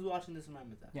one who's watching this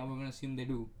remembers that. Yeah, we're gonna assume they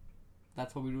do.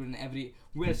 That's what we do in every.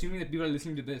 We're assuming that people are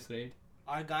listening to this, right?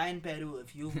 Our guy in Peru,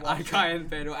 if you Our guy in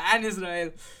Peru and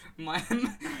Israel,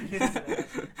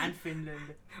 and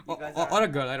Finland, or a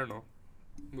girl, I don't know.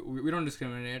 We don't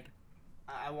discriminate.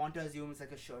 I want to assume it's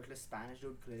like a shirtless Spanish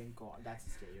dude grilling corn. That's a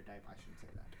stereotype. I shouldn't say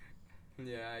that.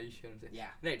 Yeah, you shouldn't say. Yeah.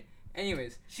 Right.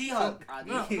 Anyways. She-Hulk.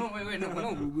 No, we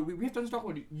have to talk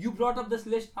about it. You brought up this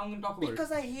list. I'm gonna talk about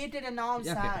Because I hate it and now I'm it.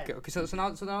 sad. Okay. So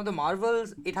now the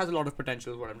Marvels, it has a lot of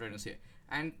potential. Is what I'm trying to say.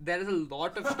 And there is a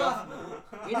lot of stuff.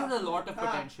 It has a lot of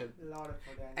potential.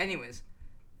 Anyways.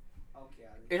 Okay.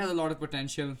 It has a lot of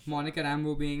potential. Monica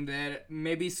Rambeau being there,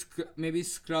 maybe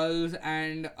Skrulls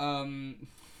and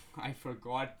I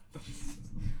forgot.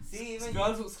 See, even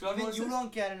Skrulls. you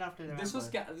don't care enough to remember. This was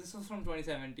from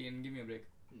 2017. Give me a break.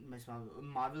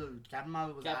 Captain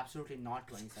Marvel was absolutely not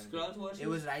 2017. Skrulls version? It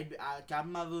was right.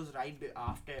 Captain Marvel was right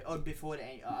after or before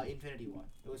Infinity War.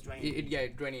 It was 2018.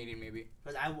 2018 maybe.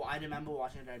 Because I remember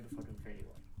watching it right before Infinity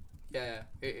War. Yeah.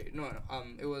 It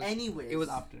was. Anyways. It was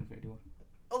after Infinity War.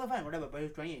 Okay, fine, whatever. But it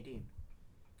was 2018.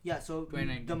 Yeah. So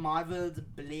 2019. the Marvels,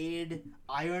 Blade,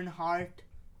 Ironheart.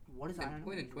 What is Ironheart?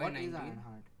 What is What is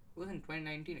Ironheart? It was in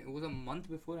 2019. It was a month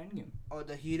before Endgame. Oh,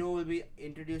 the hero will be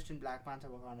introduced in Black Panther: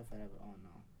 Wakanda Forever. Oh no.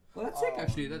 Well, that's sick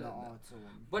actually.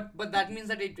 But that means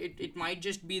that it might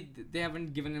just be they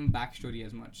haven't given him backstory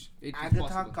as much.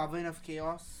 Agatha, Coven of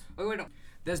Chaos. Oh wait, no.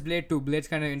 There's Blade 2. Blade's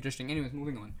kind of interesting. Anyways,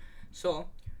 moving on. So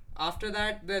after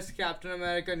that, there's Captain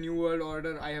America: New World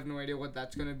Order. I have no idea what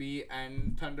that's gonna be,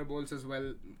 and Thunderbolts as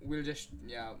well. We'll just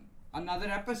another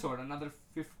episode, another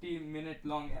 15-minute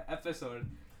long episode,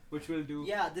 which we'll do.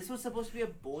 Yeah, this was supposed to be a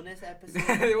bonus episode.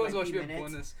 It was supposed to be a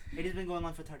bonus. It has been going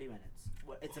on for 30 minutes.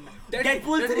 It's a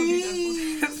Deadpool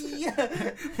 3.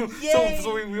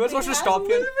 So we were supposed to stop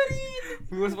here.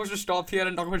 We were supposed to stop here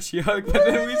and talk about She-Hulk, but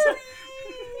then we said.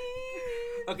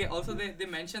 Okay. Also, they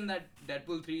mentioned that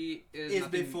Deadpool 3 is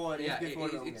before.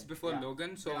 It's before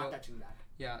Logan. So they're not touching that.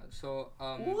 Yeah. So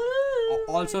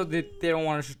also they don't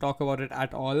want us to talk about it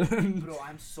at all. Bro,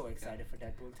 I'm so excited for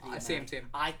Deadpool 3. Same.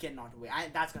 I cannot wait.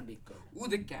 That's gonna be good. Ooh,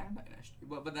 the Kang Dynasty.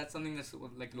 But that's something that's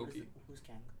like Loki. Who's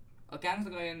Kang? Kang's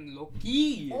the guy in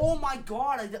Loki. Oh my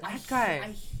god, that guy.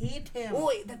 I hate him. Oh,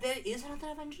 wait, there is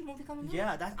another Avengers movie coming out?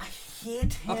 Yeah, I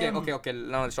hate him. Okay.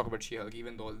 Now let's talk about She-Hulk,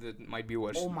 even though it might be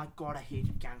worse. Oh my god, I hate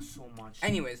Kang so much.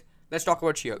 Anyways, let's talk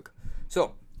about She-Hulk.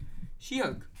 So,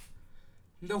 She-Hulk.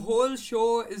 The whole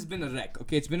show has been a wreck.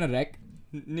 Okay, it's been a wreck.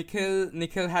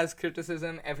 Nikhil has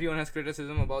criticism. Everyone has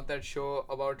criticism about that show.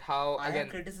 About how I have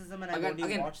criticism and I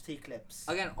only watched 3 clips.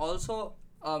 Again, also.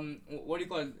 What do you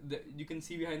call it? You can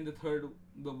see behind the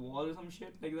wall or some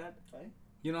shit like that. Sorry?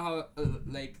 You know how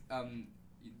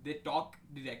they talk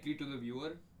directly to the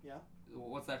viewer. Yeah.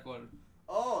 What's that called?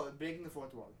 Oh, breaking the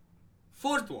fourth wall.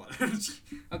 Fourth wall.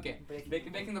 Okay.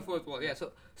 Breaking the fourth wall. Yeah.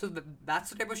 So that's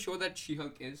the type of show that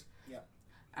She-Hulk is. Yeah.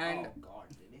 And oh god,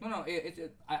 really? No.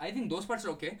 I think those parts are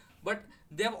okay, but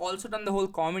they have also done the whole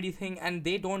comedy thing, and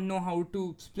they don't know how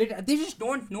to split it. They just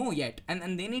don't know yet,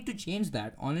 and they need to change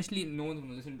that. Honestly, no one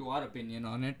will listen to our opinion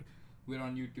on it. We're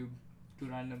on YouTube, too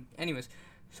random. Anyways,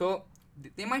 so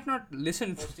they might not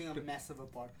listen. Hosting a mess of a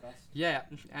podcast. Yeah,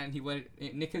 and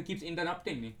Nikhil keeps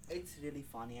interrupting me. It's really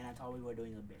funny, and I thought we were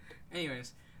doing a bit.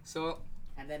 Anyways, so.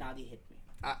 And then Adi hit me.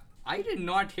 I did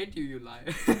not hit you, you liar.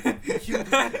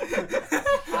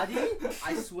 Adi,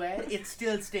 I swear, it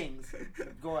still stings.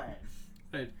 Go ahead.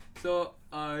 Right. So,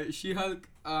 She-Hulk,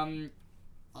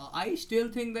 I still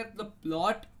think that the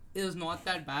plot is not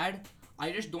that bad.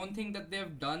 I just don't think that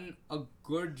they've done a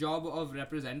good job of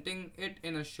representing it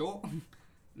in a show. I'm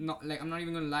not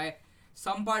even gonna lie.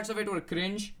 Some parts of it were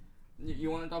cringe.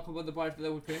 You want to talk about the parts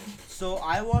that were cringe? So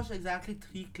I watched exactly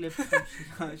 3 clips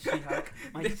from She-Hulk.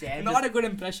 Not a good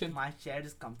impression. My chair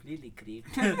is completely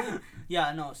creaked.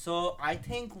 Yeah, no. So I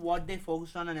think what they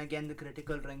focused on, and again the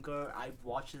critical drinker, I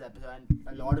watched this episode, and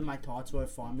a lot of my thoughts were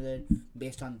formulated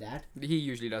based on that. He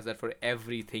usually does that for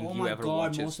everything you ever watches. Oh my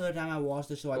god! Most of the time I watched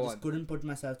the show, I just couldn't put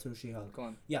myself through She-Hulk. Go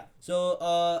on. Yeah. So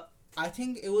I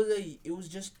think it was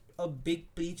just a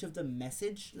big preach of the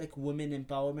message, like women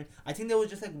empowerment. I think there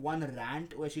was just like one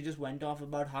rant where she just went off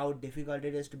about how difficult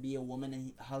it is to be a woman,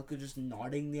 and Hulk was just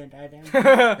nodding the entire time.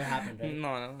 That happened, right?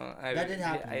 No. That did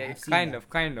happen.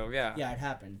 Kind of, yeah. Yeah, it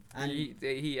happened. And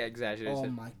he exaggerates it.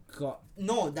 Oh my god.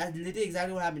 No, that's literally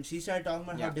exactly what happened. She started talking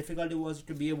about how difficult it was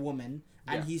to be a woman,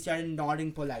 and he started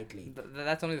nodding politely.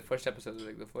 That's only the first episode,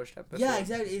 like the first episode. Yeah,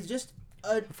 exactly. It's just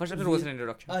the first episode was an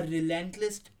introduction. A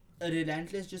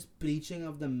relentless just preaching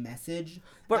of the message,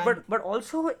 but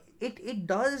also it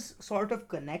does sort of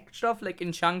connect stuff, like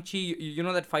in Shang-Chi, you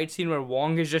know that fight scene where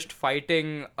Wong is just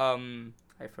fighting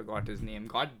I forgot his name,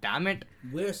 god damn it.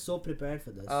 We're so prepared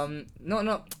for this.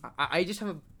 No, I just have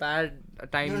a bad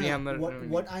time. No.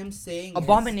 What I'm saying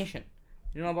Abomination.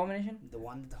 You know Abomination? The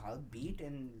one that the Hulk beat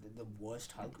in the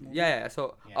worst Hulk movie? Yeah.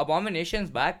 So Abomination's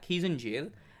back, he's in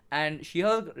jail, and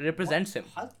She-Hulk represents him.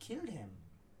 Hulk killed him.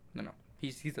 No.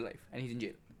 He's alive and he's in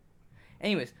jail.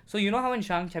 Anyways, so you know how in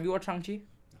Shang-Chi, have you watched Shang-Chi?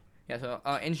 Yeah, so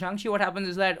in Shang-Chi, what happens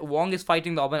is that Wong is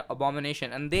fighting the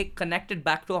Abomination, and they connected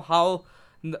back to how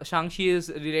Shang-Chi is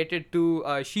related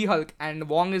to She-Hulk, and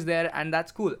Wong is there, and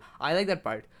that's cool. I like that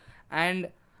part. And,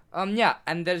 yeah,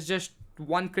 and there's just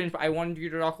one cringe. I want you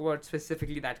to talk about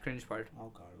specifically that cringe part.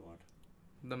 Oh god, what?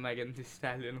 The Megan Thee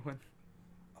Stallion one.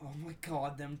 Oh my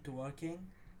god, them twerking.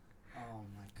 Oh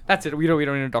my god. That's it. We don't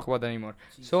need to talk about that anymore.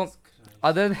 Jesus So, Christ.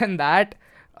 other than that,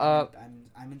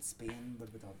 I'm in Spain,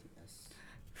 but without the S.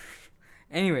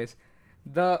 anyways,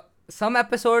 some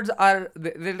episodes are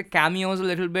they're like cameos a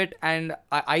little bit, and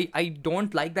I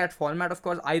don't like that format. Of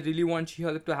course, I really want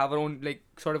She-Hulk to have her own like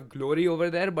sort of glory over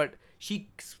there, but she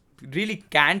really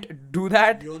can't do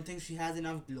that. You don't think she has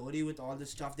enough glory with all the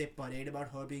stuff they parade about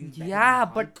her being better Yeah,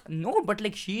 than but Hulk? no, but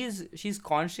like she's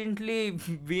constantly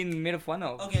being made fun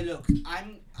of. Okay, look,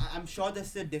 I'm sure this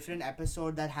is a different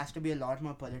episode that has to be a lot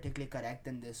more politically correct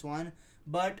than this one.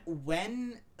 But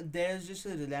when there's just a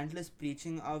relentless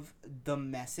preaching of the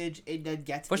message, that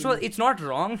gets First of all, it's not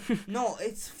wrong. no,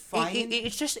 it's fine.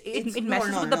 It's just It's- it no,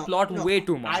 messes no, with the no, plot no. way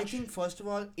too much. I think first of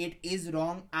all, it is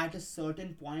wrong at a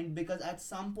certain point, because at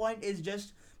some point it's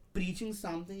just preaching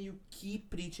something you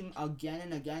keep preaching again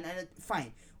and again, and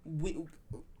fine.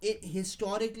 It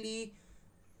historically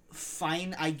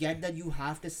fine. I get that you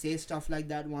have to say stuff like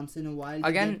that once in a while.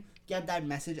 Again, get that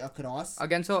message across.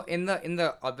 Again, so in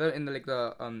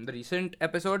the recent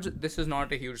episodes, this is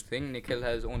not a huge thing. Nikhil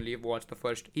has only watched the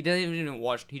first. He doesn't even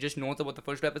watch. He just knows about the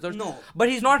first two episodes. No. But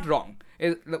he's not wrong.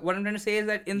 What I'm trying to say is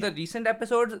that in the recent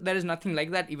episodes, there is nothing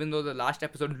like that. Even though the last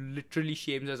episode literally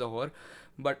shames as a whore,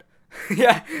 but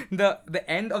yeah, the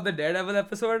end of the Daredevil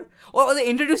episode. Oh, they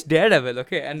introduced Daredevil.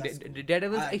 Okay, and That's cool.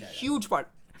 Daredevil is I a like Daredevil. huge part.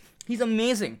 He's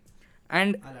amazing,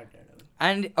 and I like Daredevil.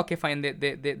 and okay, fine,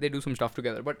 they do some stuff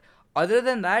together. But other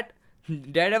than that,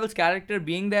 Daredevil's character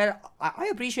being there, I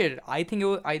appreciate it. I think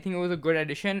it was a good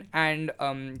addition. And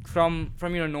from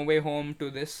No Way Home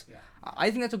to this, Yeah. I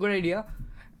think that's a good idea.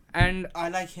 And I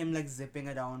like him like zipping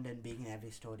around and being in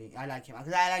every story. I like him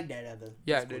because I like Daredevil.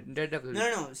 yeah, He's good. Daredevil.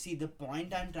 No. See, the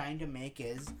point I'm trying to make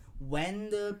is when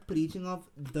the preaching of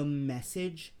the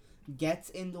message gets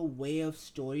in the way of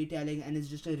storytelling and is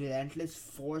just a relentless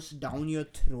force down your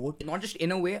throat. Not just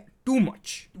in a way, too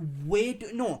much.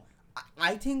 No.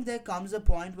 I think there comes a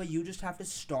point where you just have to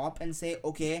stop and say,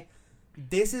 okay,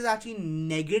 this is actually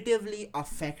negatively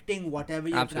affecting whatever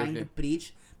you're trying to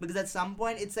preach. Because at some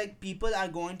point, it's like people are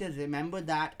going to remember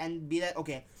that and be like,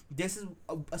 okay, this is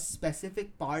a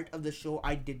specific part of the show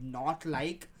I did not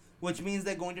like, which means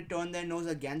they're going to turn their nose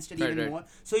against it even more.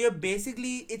 So you're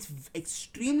basically, it's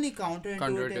extremely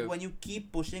counterintuitive when you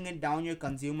keep pushing it down your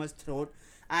consumer's throat.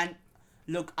 And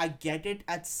look, I get it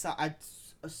at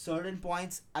certain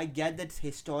points. I get that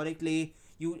historically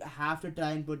you have to try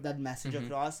and put that message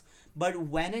across, but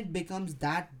when it becomes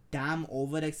that damn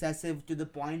over excessive to the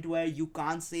point where you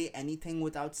can't say anything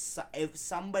without if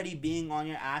somebody being on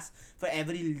your ass for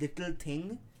every little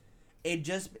thing,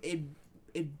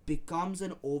 it becomes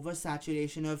an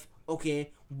oversaturation of,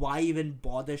 okay, why even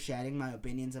bother sharing my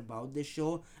opinions about this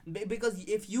show? Because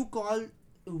if you call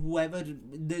whoever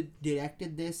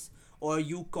directed this, or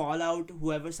you call out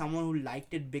someone who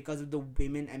liked it because of the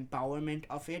women empowerment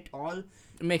of it all,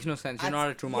 It makes no sense. You're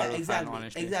not a true Marvel fan,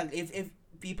 honestly. Exactly. If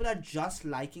people are just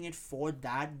liking it for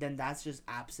that, then that's just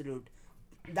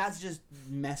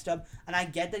messed up. And I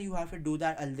get that you have to do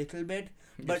that a little bit.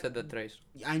 You said that thrice.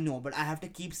 I know, but I have to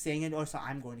keep saying it, or so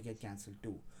I'm going to get cancelled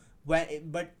too.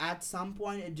 But at some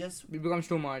point it becomes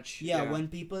too much. Yeah, when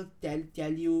people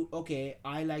tell you, okay,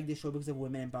 I like this show because of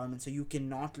women empowerment, so you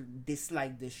cannot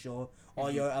dislike this show,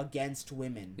 or you're against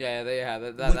women. Yeah,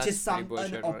 which that's is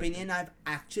an opinion I've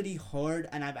actually heard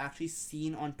and I've actually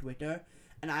seen on Twitter,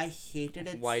 and I hated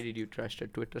it. Why did you trust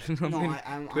Twitter? No,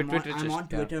 I'm on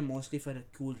Twitter mostly for the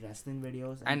cool wrestling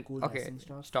videos and cool wrestling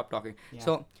stuff. Stop talking. Yeah.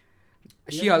 So,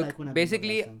 He doesn't She-Hulk, like when I bring up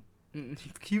basically, wrestling.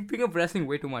 keeping up wrestling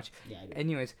way too much. Yeah, I do.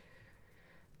 Anyways,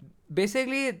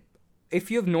 basically, if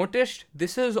you've noticed,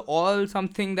 this is all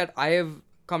something that I have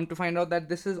come to find out that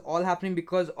this is all happening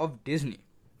because of Disney.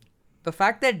 The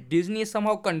fact that Disney is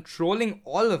somehow controlling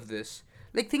all of this.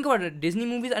 Like, think about it. Disney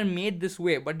movies are made this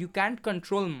way, but you can't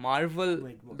control Marvel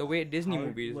the way Disney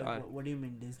movies are. What do you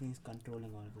mean Disney is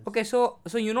controlling all of this? Okay, so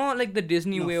you know, like the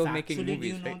Disney way of factually, making movies, do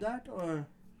you know right? that, or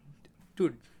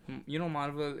Dude, you know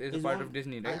Marvel is a part of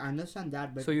Disney, right? I understand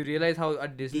that, but So you realize how a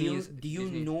Disney is. do you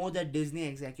Disney. know that Disney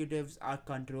executives are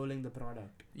controlling the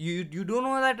product? You do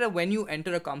know that when you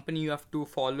enter a company, you have to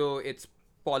follow its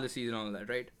policies and all that,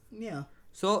 right? Yeah.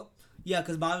 So Yeah,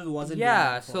 because Marvel wasn't. yeah,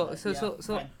 doing it for so that. so Yeah, so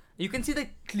so fine. You can see the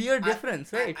clear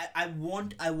difference, right? I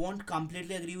won't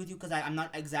completely agree with you because I'm not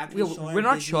exactly sure. We're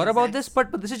not Disney sure about execs- this,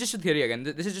 but this is just a theory again.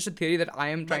 This is just a theory that I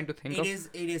am trying to think of.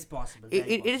 It is possible. It,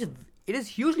 very it, it is possible. it is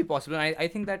hugely possible, and I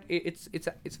think that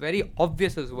it's very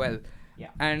obvious as well. Yeah.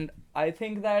 And I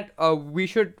think that we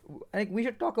should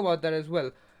talk about that as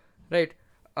well, right?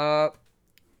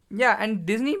 Yeah, and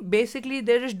Disney basically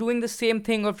they're just doing the same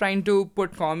thing of trying to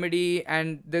put comedy,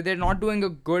 and they're not doing a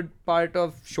good part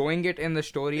of showing it in the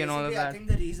story and all of Basically, that. I think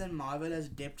the reason Marvel has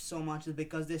dipped so much is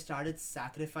because they started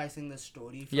sacrificing the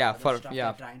story for Yeah, other stuff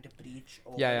they're trying to preach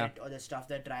over Yeah. it, or the stuff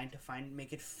they're trying to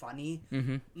make it funny.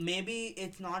 Mm-hmm. Maybe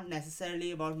it's not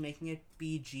necessarily about making it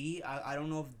PG. I don't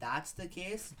know if that's the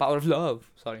case. Power of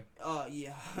love. Sorry.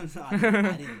 Yeah.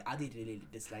 Adi really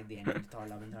disliked the ending of Thor: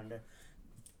 Love and Thunder.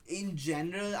 In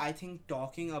general, I think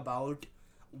talking about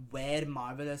where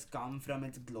Marvel has come from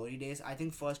its glory days, I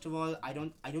think first of all, I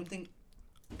don't think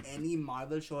any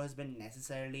Marvel show has been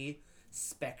necessarily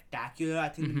spectacular. I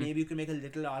think maybe you can make a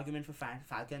little argument for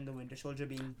Falcon and the Winter Soldier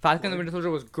being Falcon good. and the Winter Soldier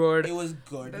was good. It was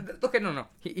good. Okay, no.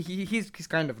 He's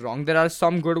kind of wrong. There are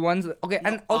some good ones. Okay,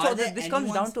 No, and also are there this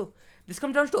comes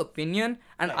down to opinion,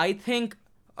 and Right. I think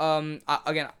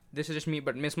again, this is just me,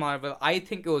 but Miss Marvel, I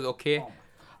think it was okay. Oh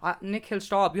Nick Hill,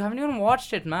 stop! You haven't even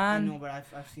watched it, I man. know, but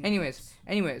I've seen.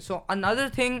 Anyway, so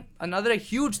another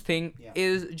huge thing Yeah.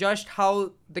 is just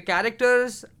how the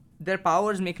characters, their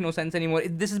powers make no sense anymore.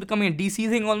 This is becoming a DC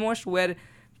thing almost, where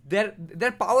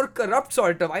their power corrupts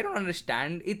sort of. I don't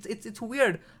understand. It's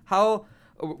weird how.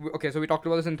 Okay, so we talked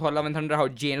about this in Thor: Love and Thunder. How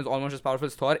Jane is almost as powerful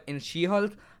as Thor. In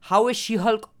She-Hulk, how is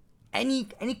She-Hulk any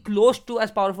close to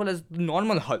as powerful as the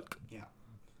normal Hulk? Yeah.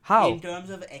 How? In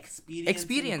terms of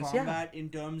experience in combat, in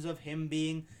terms of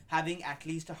him having at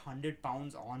least 100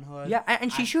 pounds on her. Yeah,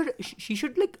 and she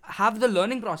should like have the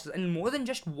learning process, and more than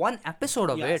just one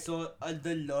episode of it. So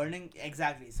the learning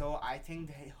exactly. So I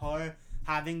think her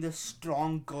having the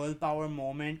strong girl power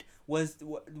moment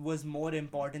was more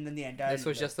important than the entire. This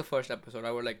was just the first episode.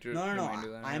 I would like to remind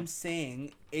you that. I'm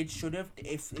saying it should have.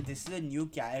 If this is a new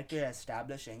character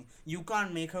establishing, you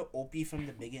can't make her OP from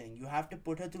the beginning. You have to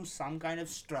put her through some kind of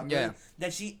struggle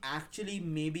that she actually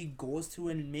maybe goes through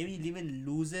and maybe even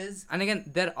loses. And again,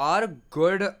 there are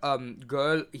good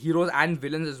girl heroes and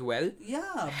villains as well.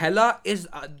 Yeah. Hela is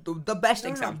the best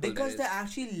example. Because they're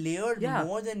actually layered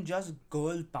more than just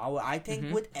girl power. I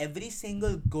think with every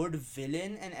single good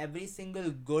villain and every single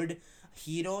good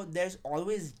hero, there's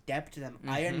always depth to them.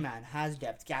 Iron Man has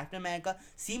depth. Captain America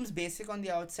seems basic on the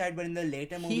outside, but in the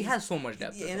later movies, he has so much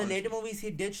depth. In the later movies,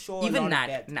 he did show even a lot of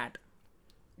depth. Nat.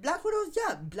 Black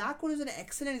Widow is an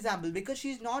excellent example because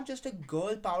she's not just a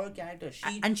girl power character.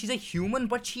 And she's a human,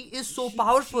 but she is so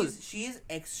powerful. She's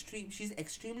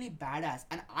extremely badass,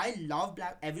 and I love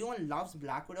everyone loves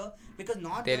Black Widow because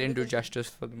they didn't do justice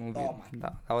for the movie. Oh my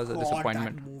that was a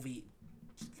disappointment. That movie.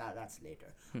 That's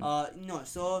later. No,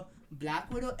 so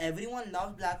Black Widow, everyone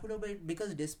loves Black Widow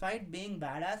because despite being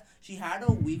badass, she had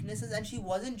her weaknesses, and she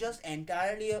wasn't just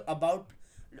entirely about,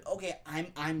 okay,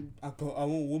 I'm a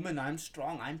woman, I'm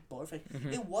strong, I'm perfect.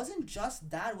 It wasn't just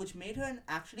that which made her an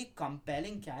actually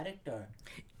compelling character.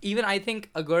 Even I think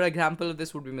a good example of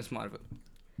this would be Miss Marvel.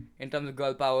 In terms of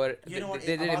girl power, you know what?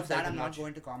 They About that, I'm not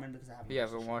going to comment because I haven't. Yeah,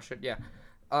 we watched it. Yeah,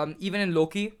 even in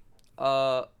Loki,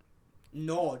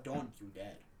 no, don't you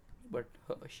dare. But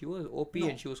she was OP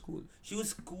and she was cool. She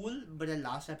was cool, but the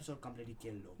last episode completely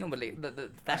killed Loki. No, but like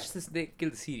that's just they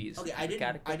killed the series. Okay, I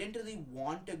didn't really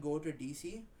want to go to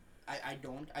DC. I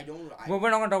don't. Well,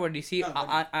 we're not gonna talk about DC. No,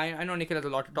 I know Nikhil has a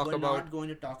lot to talk about. We're not going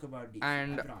to talk about DC.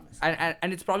 And I promise.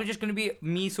 And it's probably just gonna be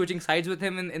me switching sides with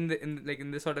him in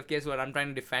this sort of case where I'm trying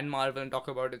to defend Marvel and talk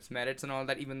about its merits and all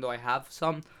that, even though I have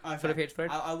some sort of hate for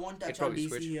it. I won't touch on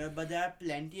DC here, but there are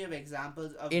plenty of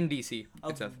examples of in DC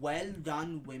of well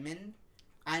done women.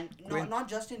 And not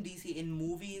just in DC, in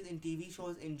movies, in TV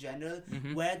shows in general,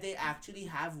 where they actually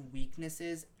have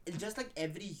weaknesses, just like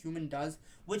every human does,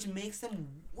 which makes them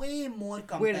way more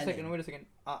compelling. Wait a second.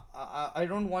 I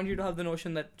don't want you to have the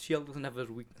notion that She-Hulk doesn't have her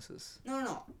weaknesses.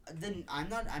 No. Then I'm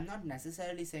not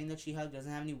necessarily saying that She-Hulk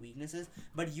doesn't have any weaknesses,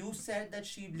 but you said that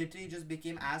she literally just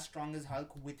became as strong as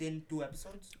Hulk within 2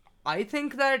 episodes. I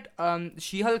think that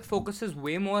She-Hulk focuses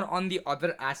way more on the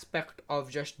other aspect of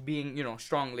just being,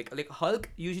 strong. Like Hulk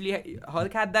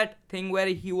had that thing where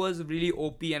he was really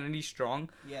OP and really strong.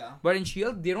 Yeah. But in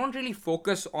She-Hulk, they don't really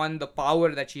focus on the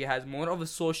power that she has. More of a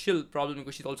social problem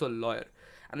because she's also a lawyer.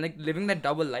 And like living that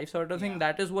double life sort of thing,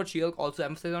 that is what She-Hulk also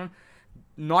emphasizes on.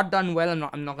 Not done well.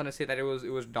 I'm not gonna say that it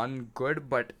was done good,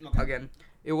 but again,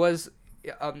 it was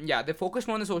they focused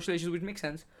more on the social issues, which makes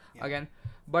sense. Yeah. Again,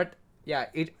 but yeah,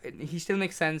 he still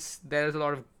makes sense. There's a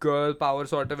lot of girl power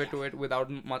sort of it to it without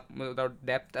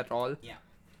depth at all. Yeah.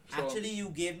 So, Actually, you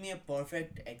gave me a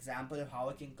perfect example of how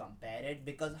I can compare it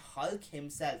because Hulk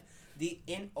himself,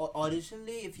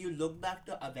 originally, if you look back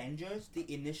to Avengers, the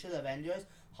initial Avengers,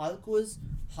 Hulk was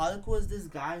this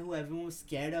guy who everyone was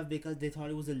scared of because they thought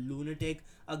he was a lunatic,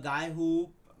 a guy who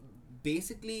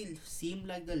basically seemed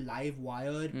like the live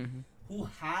wire, who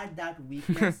had that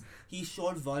weakness. He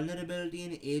showed vulnerability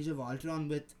in Age of Ultron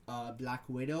with Black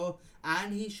Widow,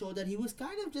 and he showed that he was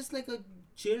kind of just like a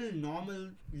chill, normal,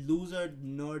 loser,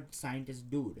 nerd scientist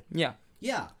dude. yeah.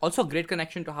 Yeah. Also, great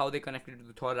connection to how they connected to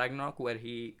the Thor Ragnarok, where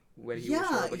he would show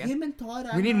Yeah, up again. him and Thor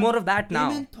Ragnarok. We need more of that now.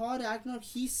 Him and Thor Ragnarok,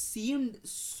 he seemed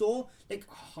so like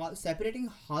separating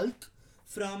Hulk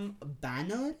from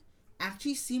Banner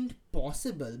actually seemed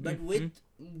possible, but with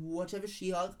whatever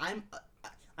She-Hulk, I'm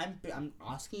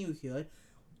asking you here,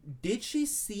 did she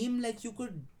seem like you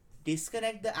could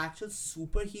disconnect the actual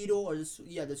superhero or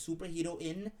the superhero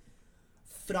in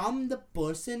from the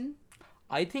person?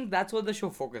 I think that's what the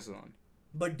show focuses on.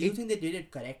 But do you think they did it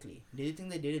correctly? Do you think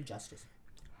they did it justice?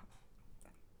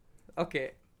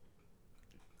 Okay.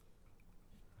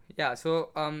 Yeah, so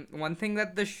one thing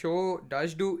that the show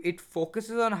does do, it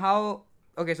focuses on how.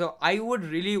 Okay, so I would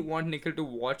really want Nikhil to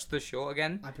watch the show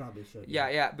again. I probably should.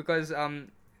 Yeah, because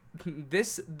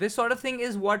this sort of thing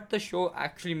is what the show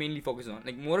actually mainly focuses on.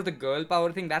 Like more of the girl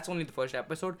power thing. That's only the first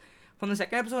episode. From the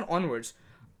second episode onwards,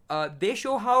 they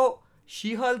show how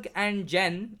She-Hulk and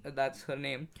Jen, that's her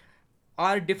name,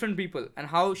 are different people, and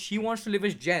how she wants to live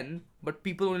as Jen, but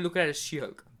people only look at her as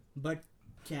She-Hulk. But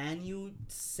can you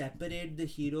separate the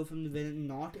hero from the villain?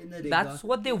 Not in the That's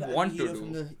what they want to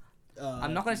do.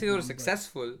 I'm not gonna say they were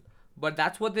successful, but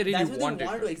that's what they really that's what wanted. they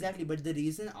wanted to, exactly. But the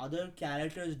reason other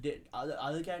characters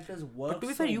work. But to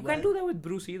be fair, you can't do that with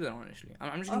Bruce either. Honestly,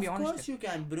 I'm just gonna be honest. Of course you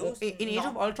can. Bruce in Age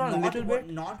of Ultron, a little bit.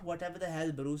 Not whatever the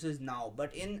hell Bruce is now,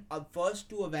 but in first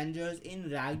two Avengers,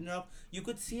 in Ragnarok, you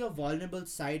could see a vulnerable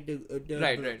side.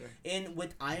 Right. In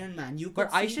with Iron Man, you could.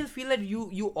 But I still feel that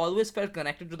you always felt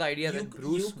connected to the idea that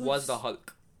Bruce was the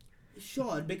Hulk.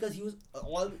 Sure, because he was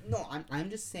I'm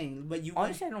just saying, but you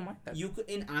honestly, I don't mind that. You could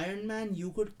in Iron Man,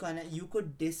 you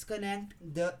could disconnect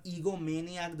the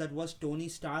egomaniac that was Tony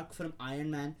Stark from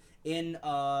Iron Man in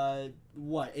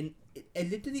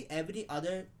literally every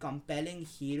other compelling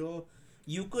hero.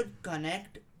 You could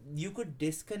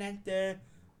disconnect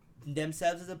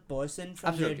themselves as a person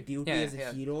from their duty as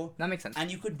a hero. That makes sense.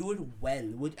 And you could do it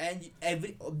well.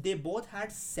 They both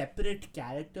had separate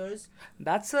characters.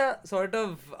 That's a sort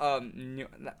of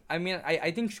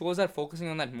I think shows are focusing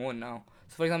on that more now.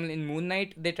 So for example, in Moon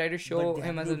Knight, they try to show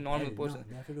him as a normal person.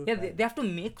 No, they have to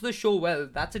make the show well.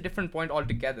 That's a different point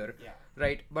altogether. Yeah.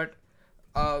 Right. But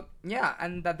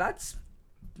and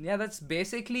that's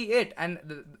basically it.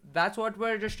 And that's what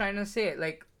we're just trying to say.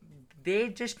 Like, they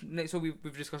just, so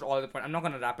we've discussed all the points. I'm not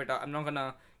gonna wrap it up. I'm not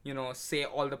gonna say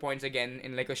all the points again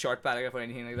in like a short paragraph or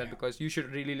anything like that, because you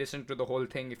should really listen to the whole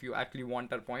thing if you actually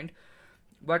want our point.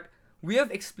 But we have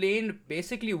explained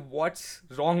basically what's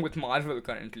wrong with Marvel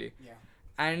currently. Yeah.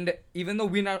 And even though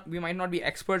we might not be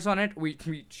experts on it, we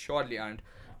surely aren't.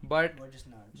 But we're just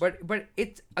nerds. But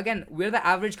it's, again, we're the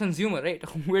average consumer, right?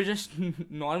 We're just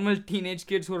normal teenage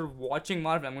kids who are watching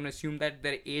Marvel. I'm going to assume that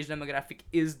their age demographic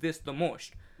is the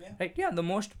most. Yeah. Right? Yeah,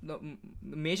 the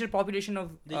major population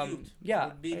of the youth.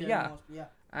 Yeah.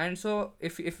 And so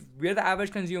if we're the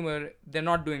average consumer, they're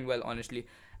not doing well, honestly.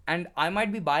 And I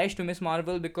might be biased to Miss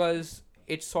Marvel because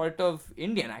it's sort of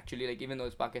Indian, actually, like, even though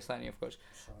it's Pakistani, of course.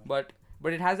 Sure.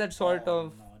 But it has that sort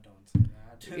of. No, don't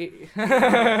say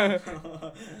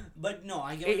that. But no,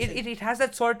 I get what it has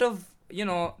that sort of,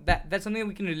 that's something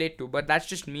we can relate to. But that's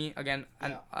just me, again,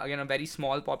 and again, a very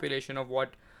small population of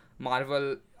what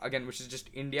Marvel, again, which is just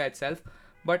India itself.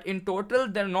 But in total,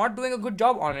 they're not doing a good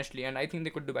job, honestly, and I think they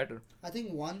could do better. I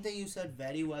think one thing you said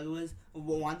very well was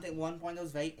one point that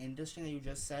was very interesting that you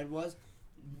just said was,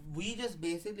 we just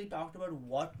basically talked about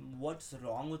what's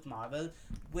wrong with Marvel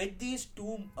with these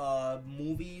two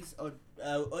movies or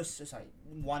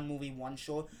one movie, one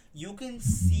show. You can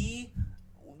see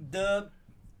the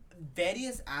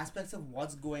various aspects of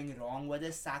what's going wrong, where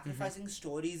they're sacrificing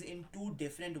stories in two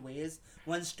different ways.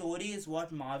 One story is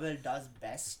what Marvel does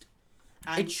best.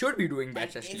 And it should be doing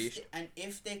best, at least.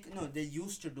 They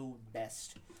used to do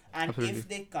best. And Absolutely. If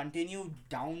they continue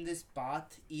down this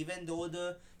path, even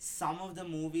though some of the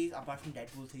movies, apart from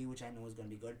Deadpool 3, which I know is going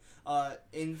to be good,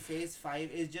 in Phase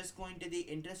 5 is just going to, the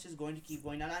interest is going to keep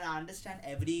going down. And I understand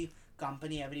every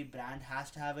company, every brand has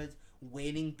to have its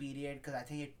waning period, because I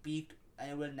think it peaked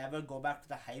and it will never go back to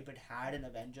the hype it had in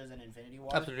Avengers and Infinity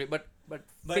War. Absolutely, but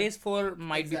Phase 4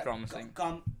 might be promising.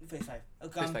 Phase 5.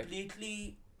 Phase 5.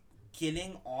 Completely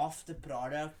killing off the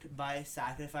product by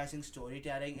sacrificing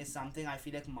storytelling is something I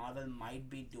feel like Marvel might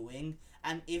be doing,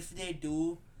 and if they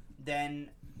do,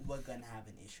 then we're gonna have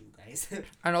an issue, guys.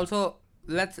 And also,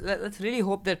 let's really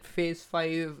hope that Phase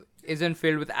 5 isn't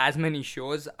filled with as many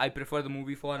shows. I prefer the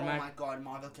movie Oh format. my god,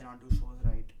 Marvel cannot do shows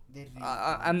right. They really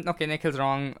can't. I'm okay. Nikhil's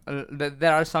wrong.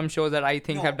 There are some shows that I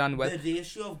think No, have done well. The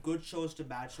ratio of good shows to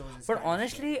bad shows is But kind of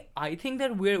honestly, scary. I think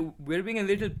that we're being a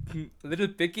little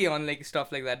picky on like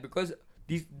stuff like that, because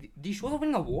these shows are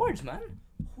winning awards, man.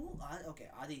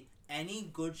 Adi,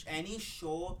 any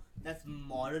show that's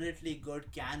moderately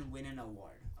good can win an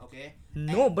award, okay?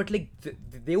 No, but like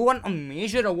they won a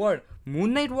major award.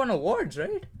 Moon Knight won awards,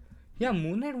 right? Yeah,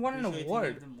 Moon Knight won an Pretty sure award.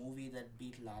 it's the movie that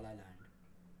beat La La Land.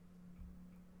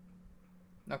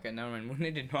 Okay, never mind. Moon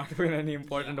Knight did not win any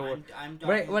important Yeah, award. I'm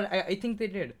talking. But I think they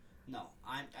did. No,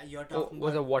 you're Oh, talking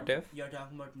was a about. What If? You're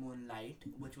talking about Moonlight,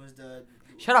 which was the.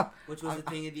 Shut up. Which was the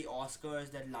thing at the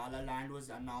Oscars that La La Land was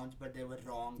announced, but they were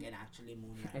wrong and actually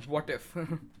Moonlight. What If? No,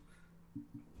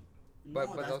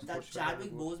 but that was that pushed Chadwick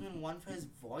back. Boseman won for his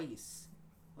voice.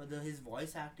 Or his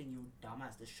voice acting, you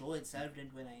dumbass. The show itself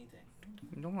didn't win anything.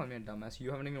 Don't call me a dumbass.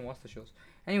 You haven't even watched the shows.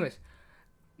 Anyways,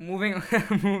 moving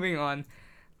moving on.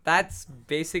 That's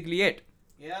basically it.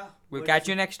 Yeah. We'll catch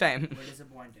you next time. We're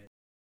disappointed.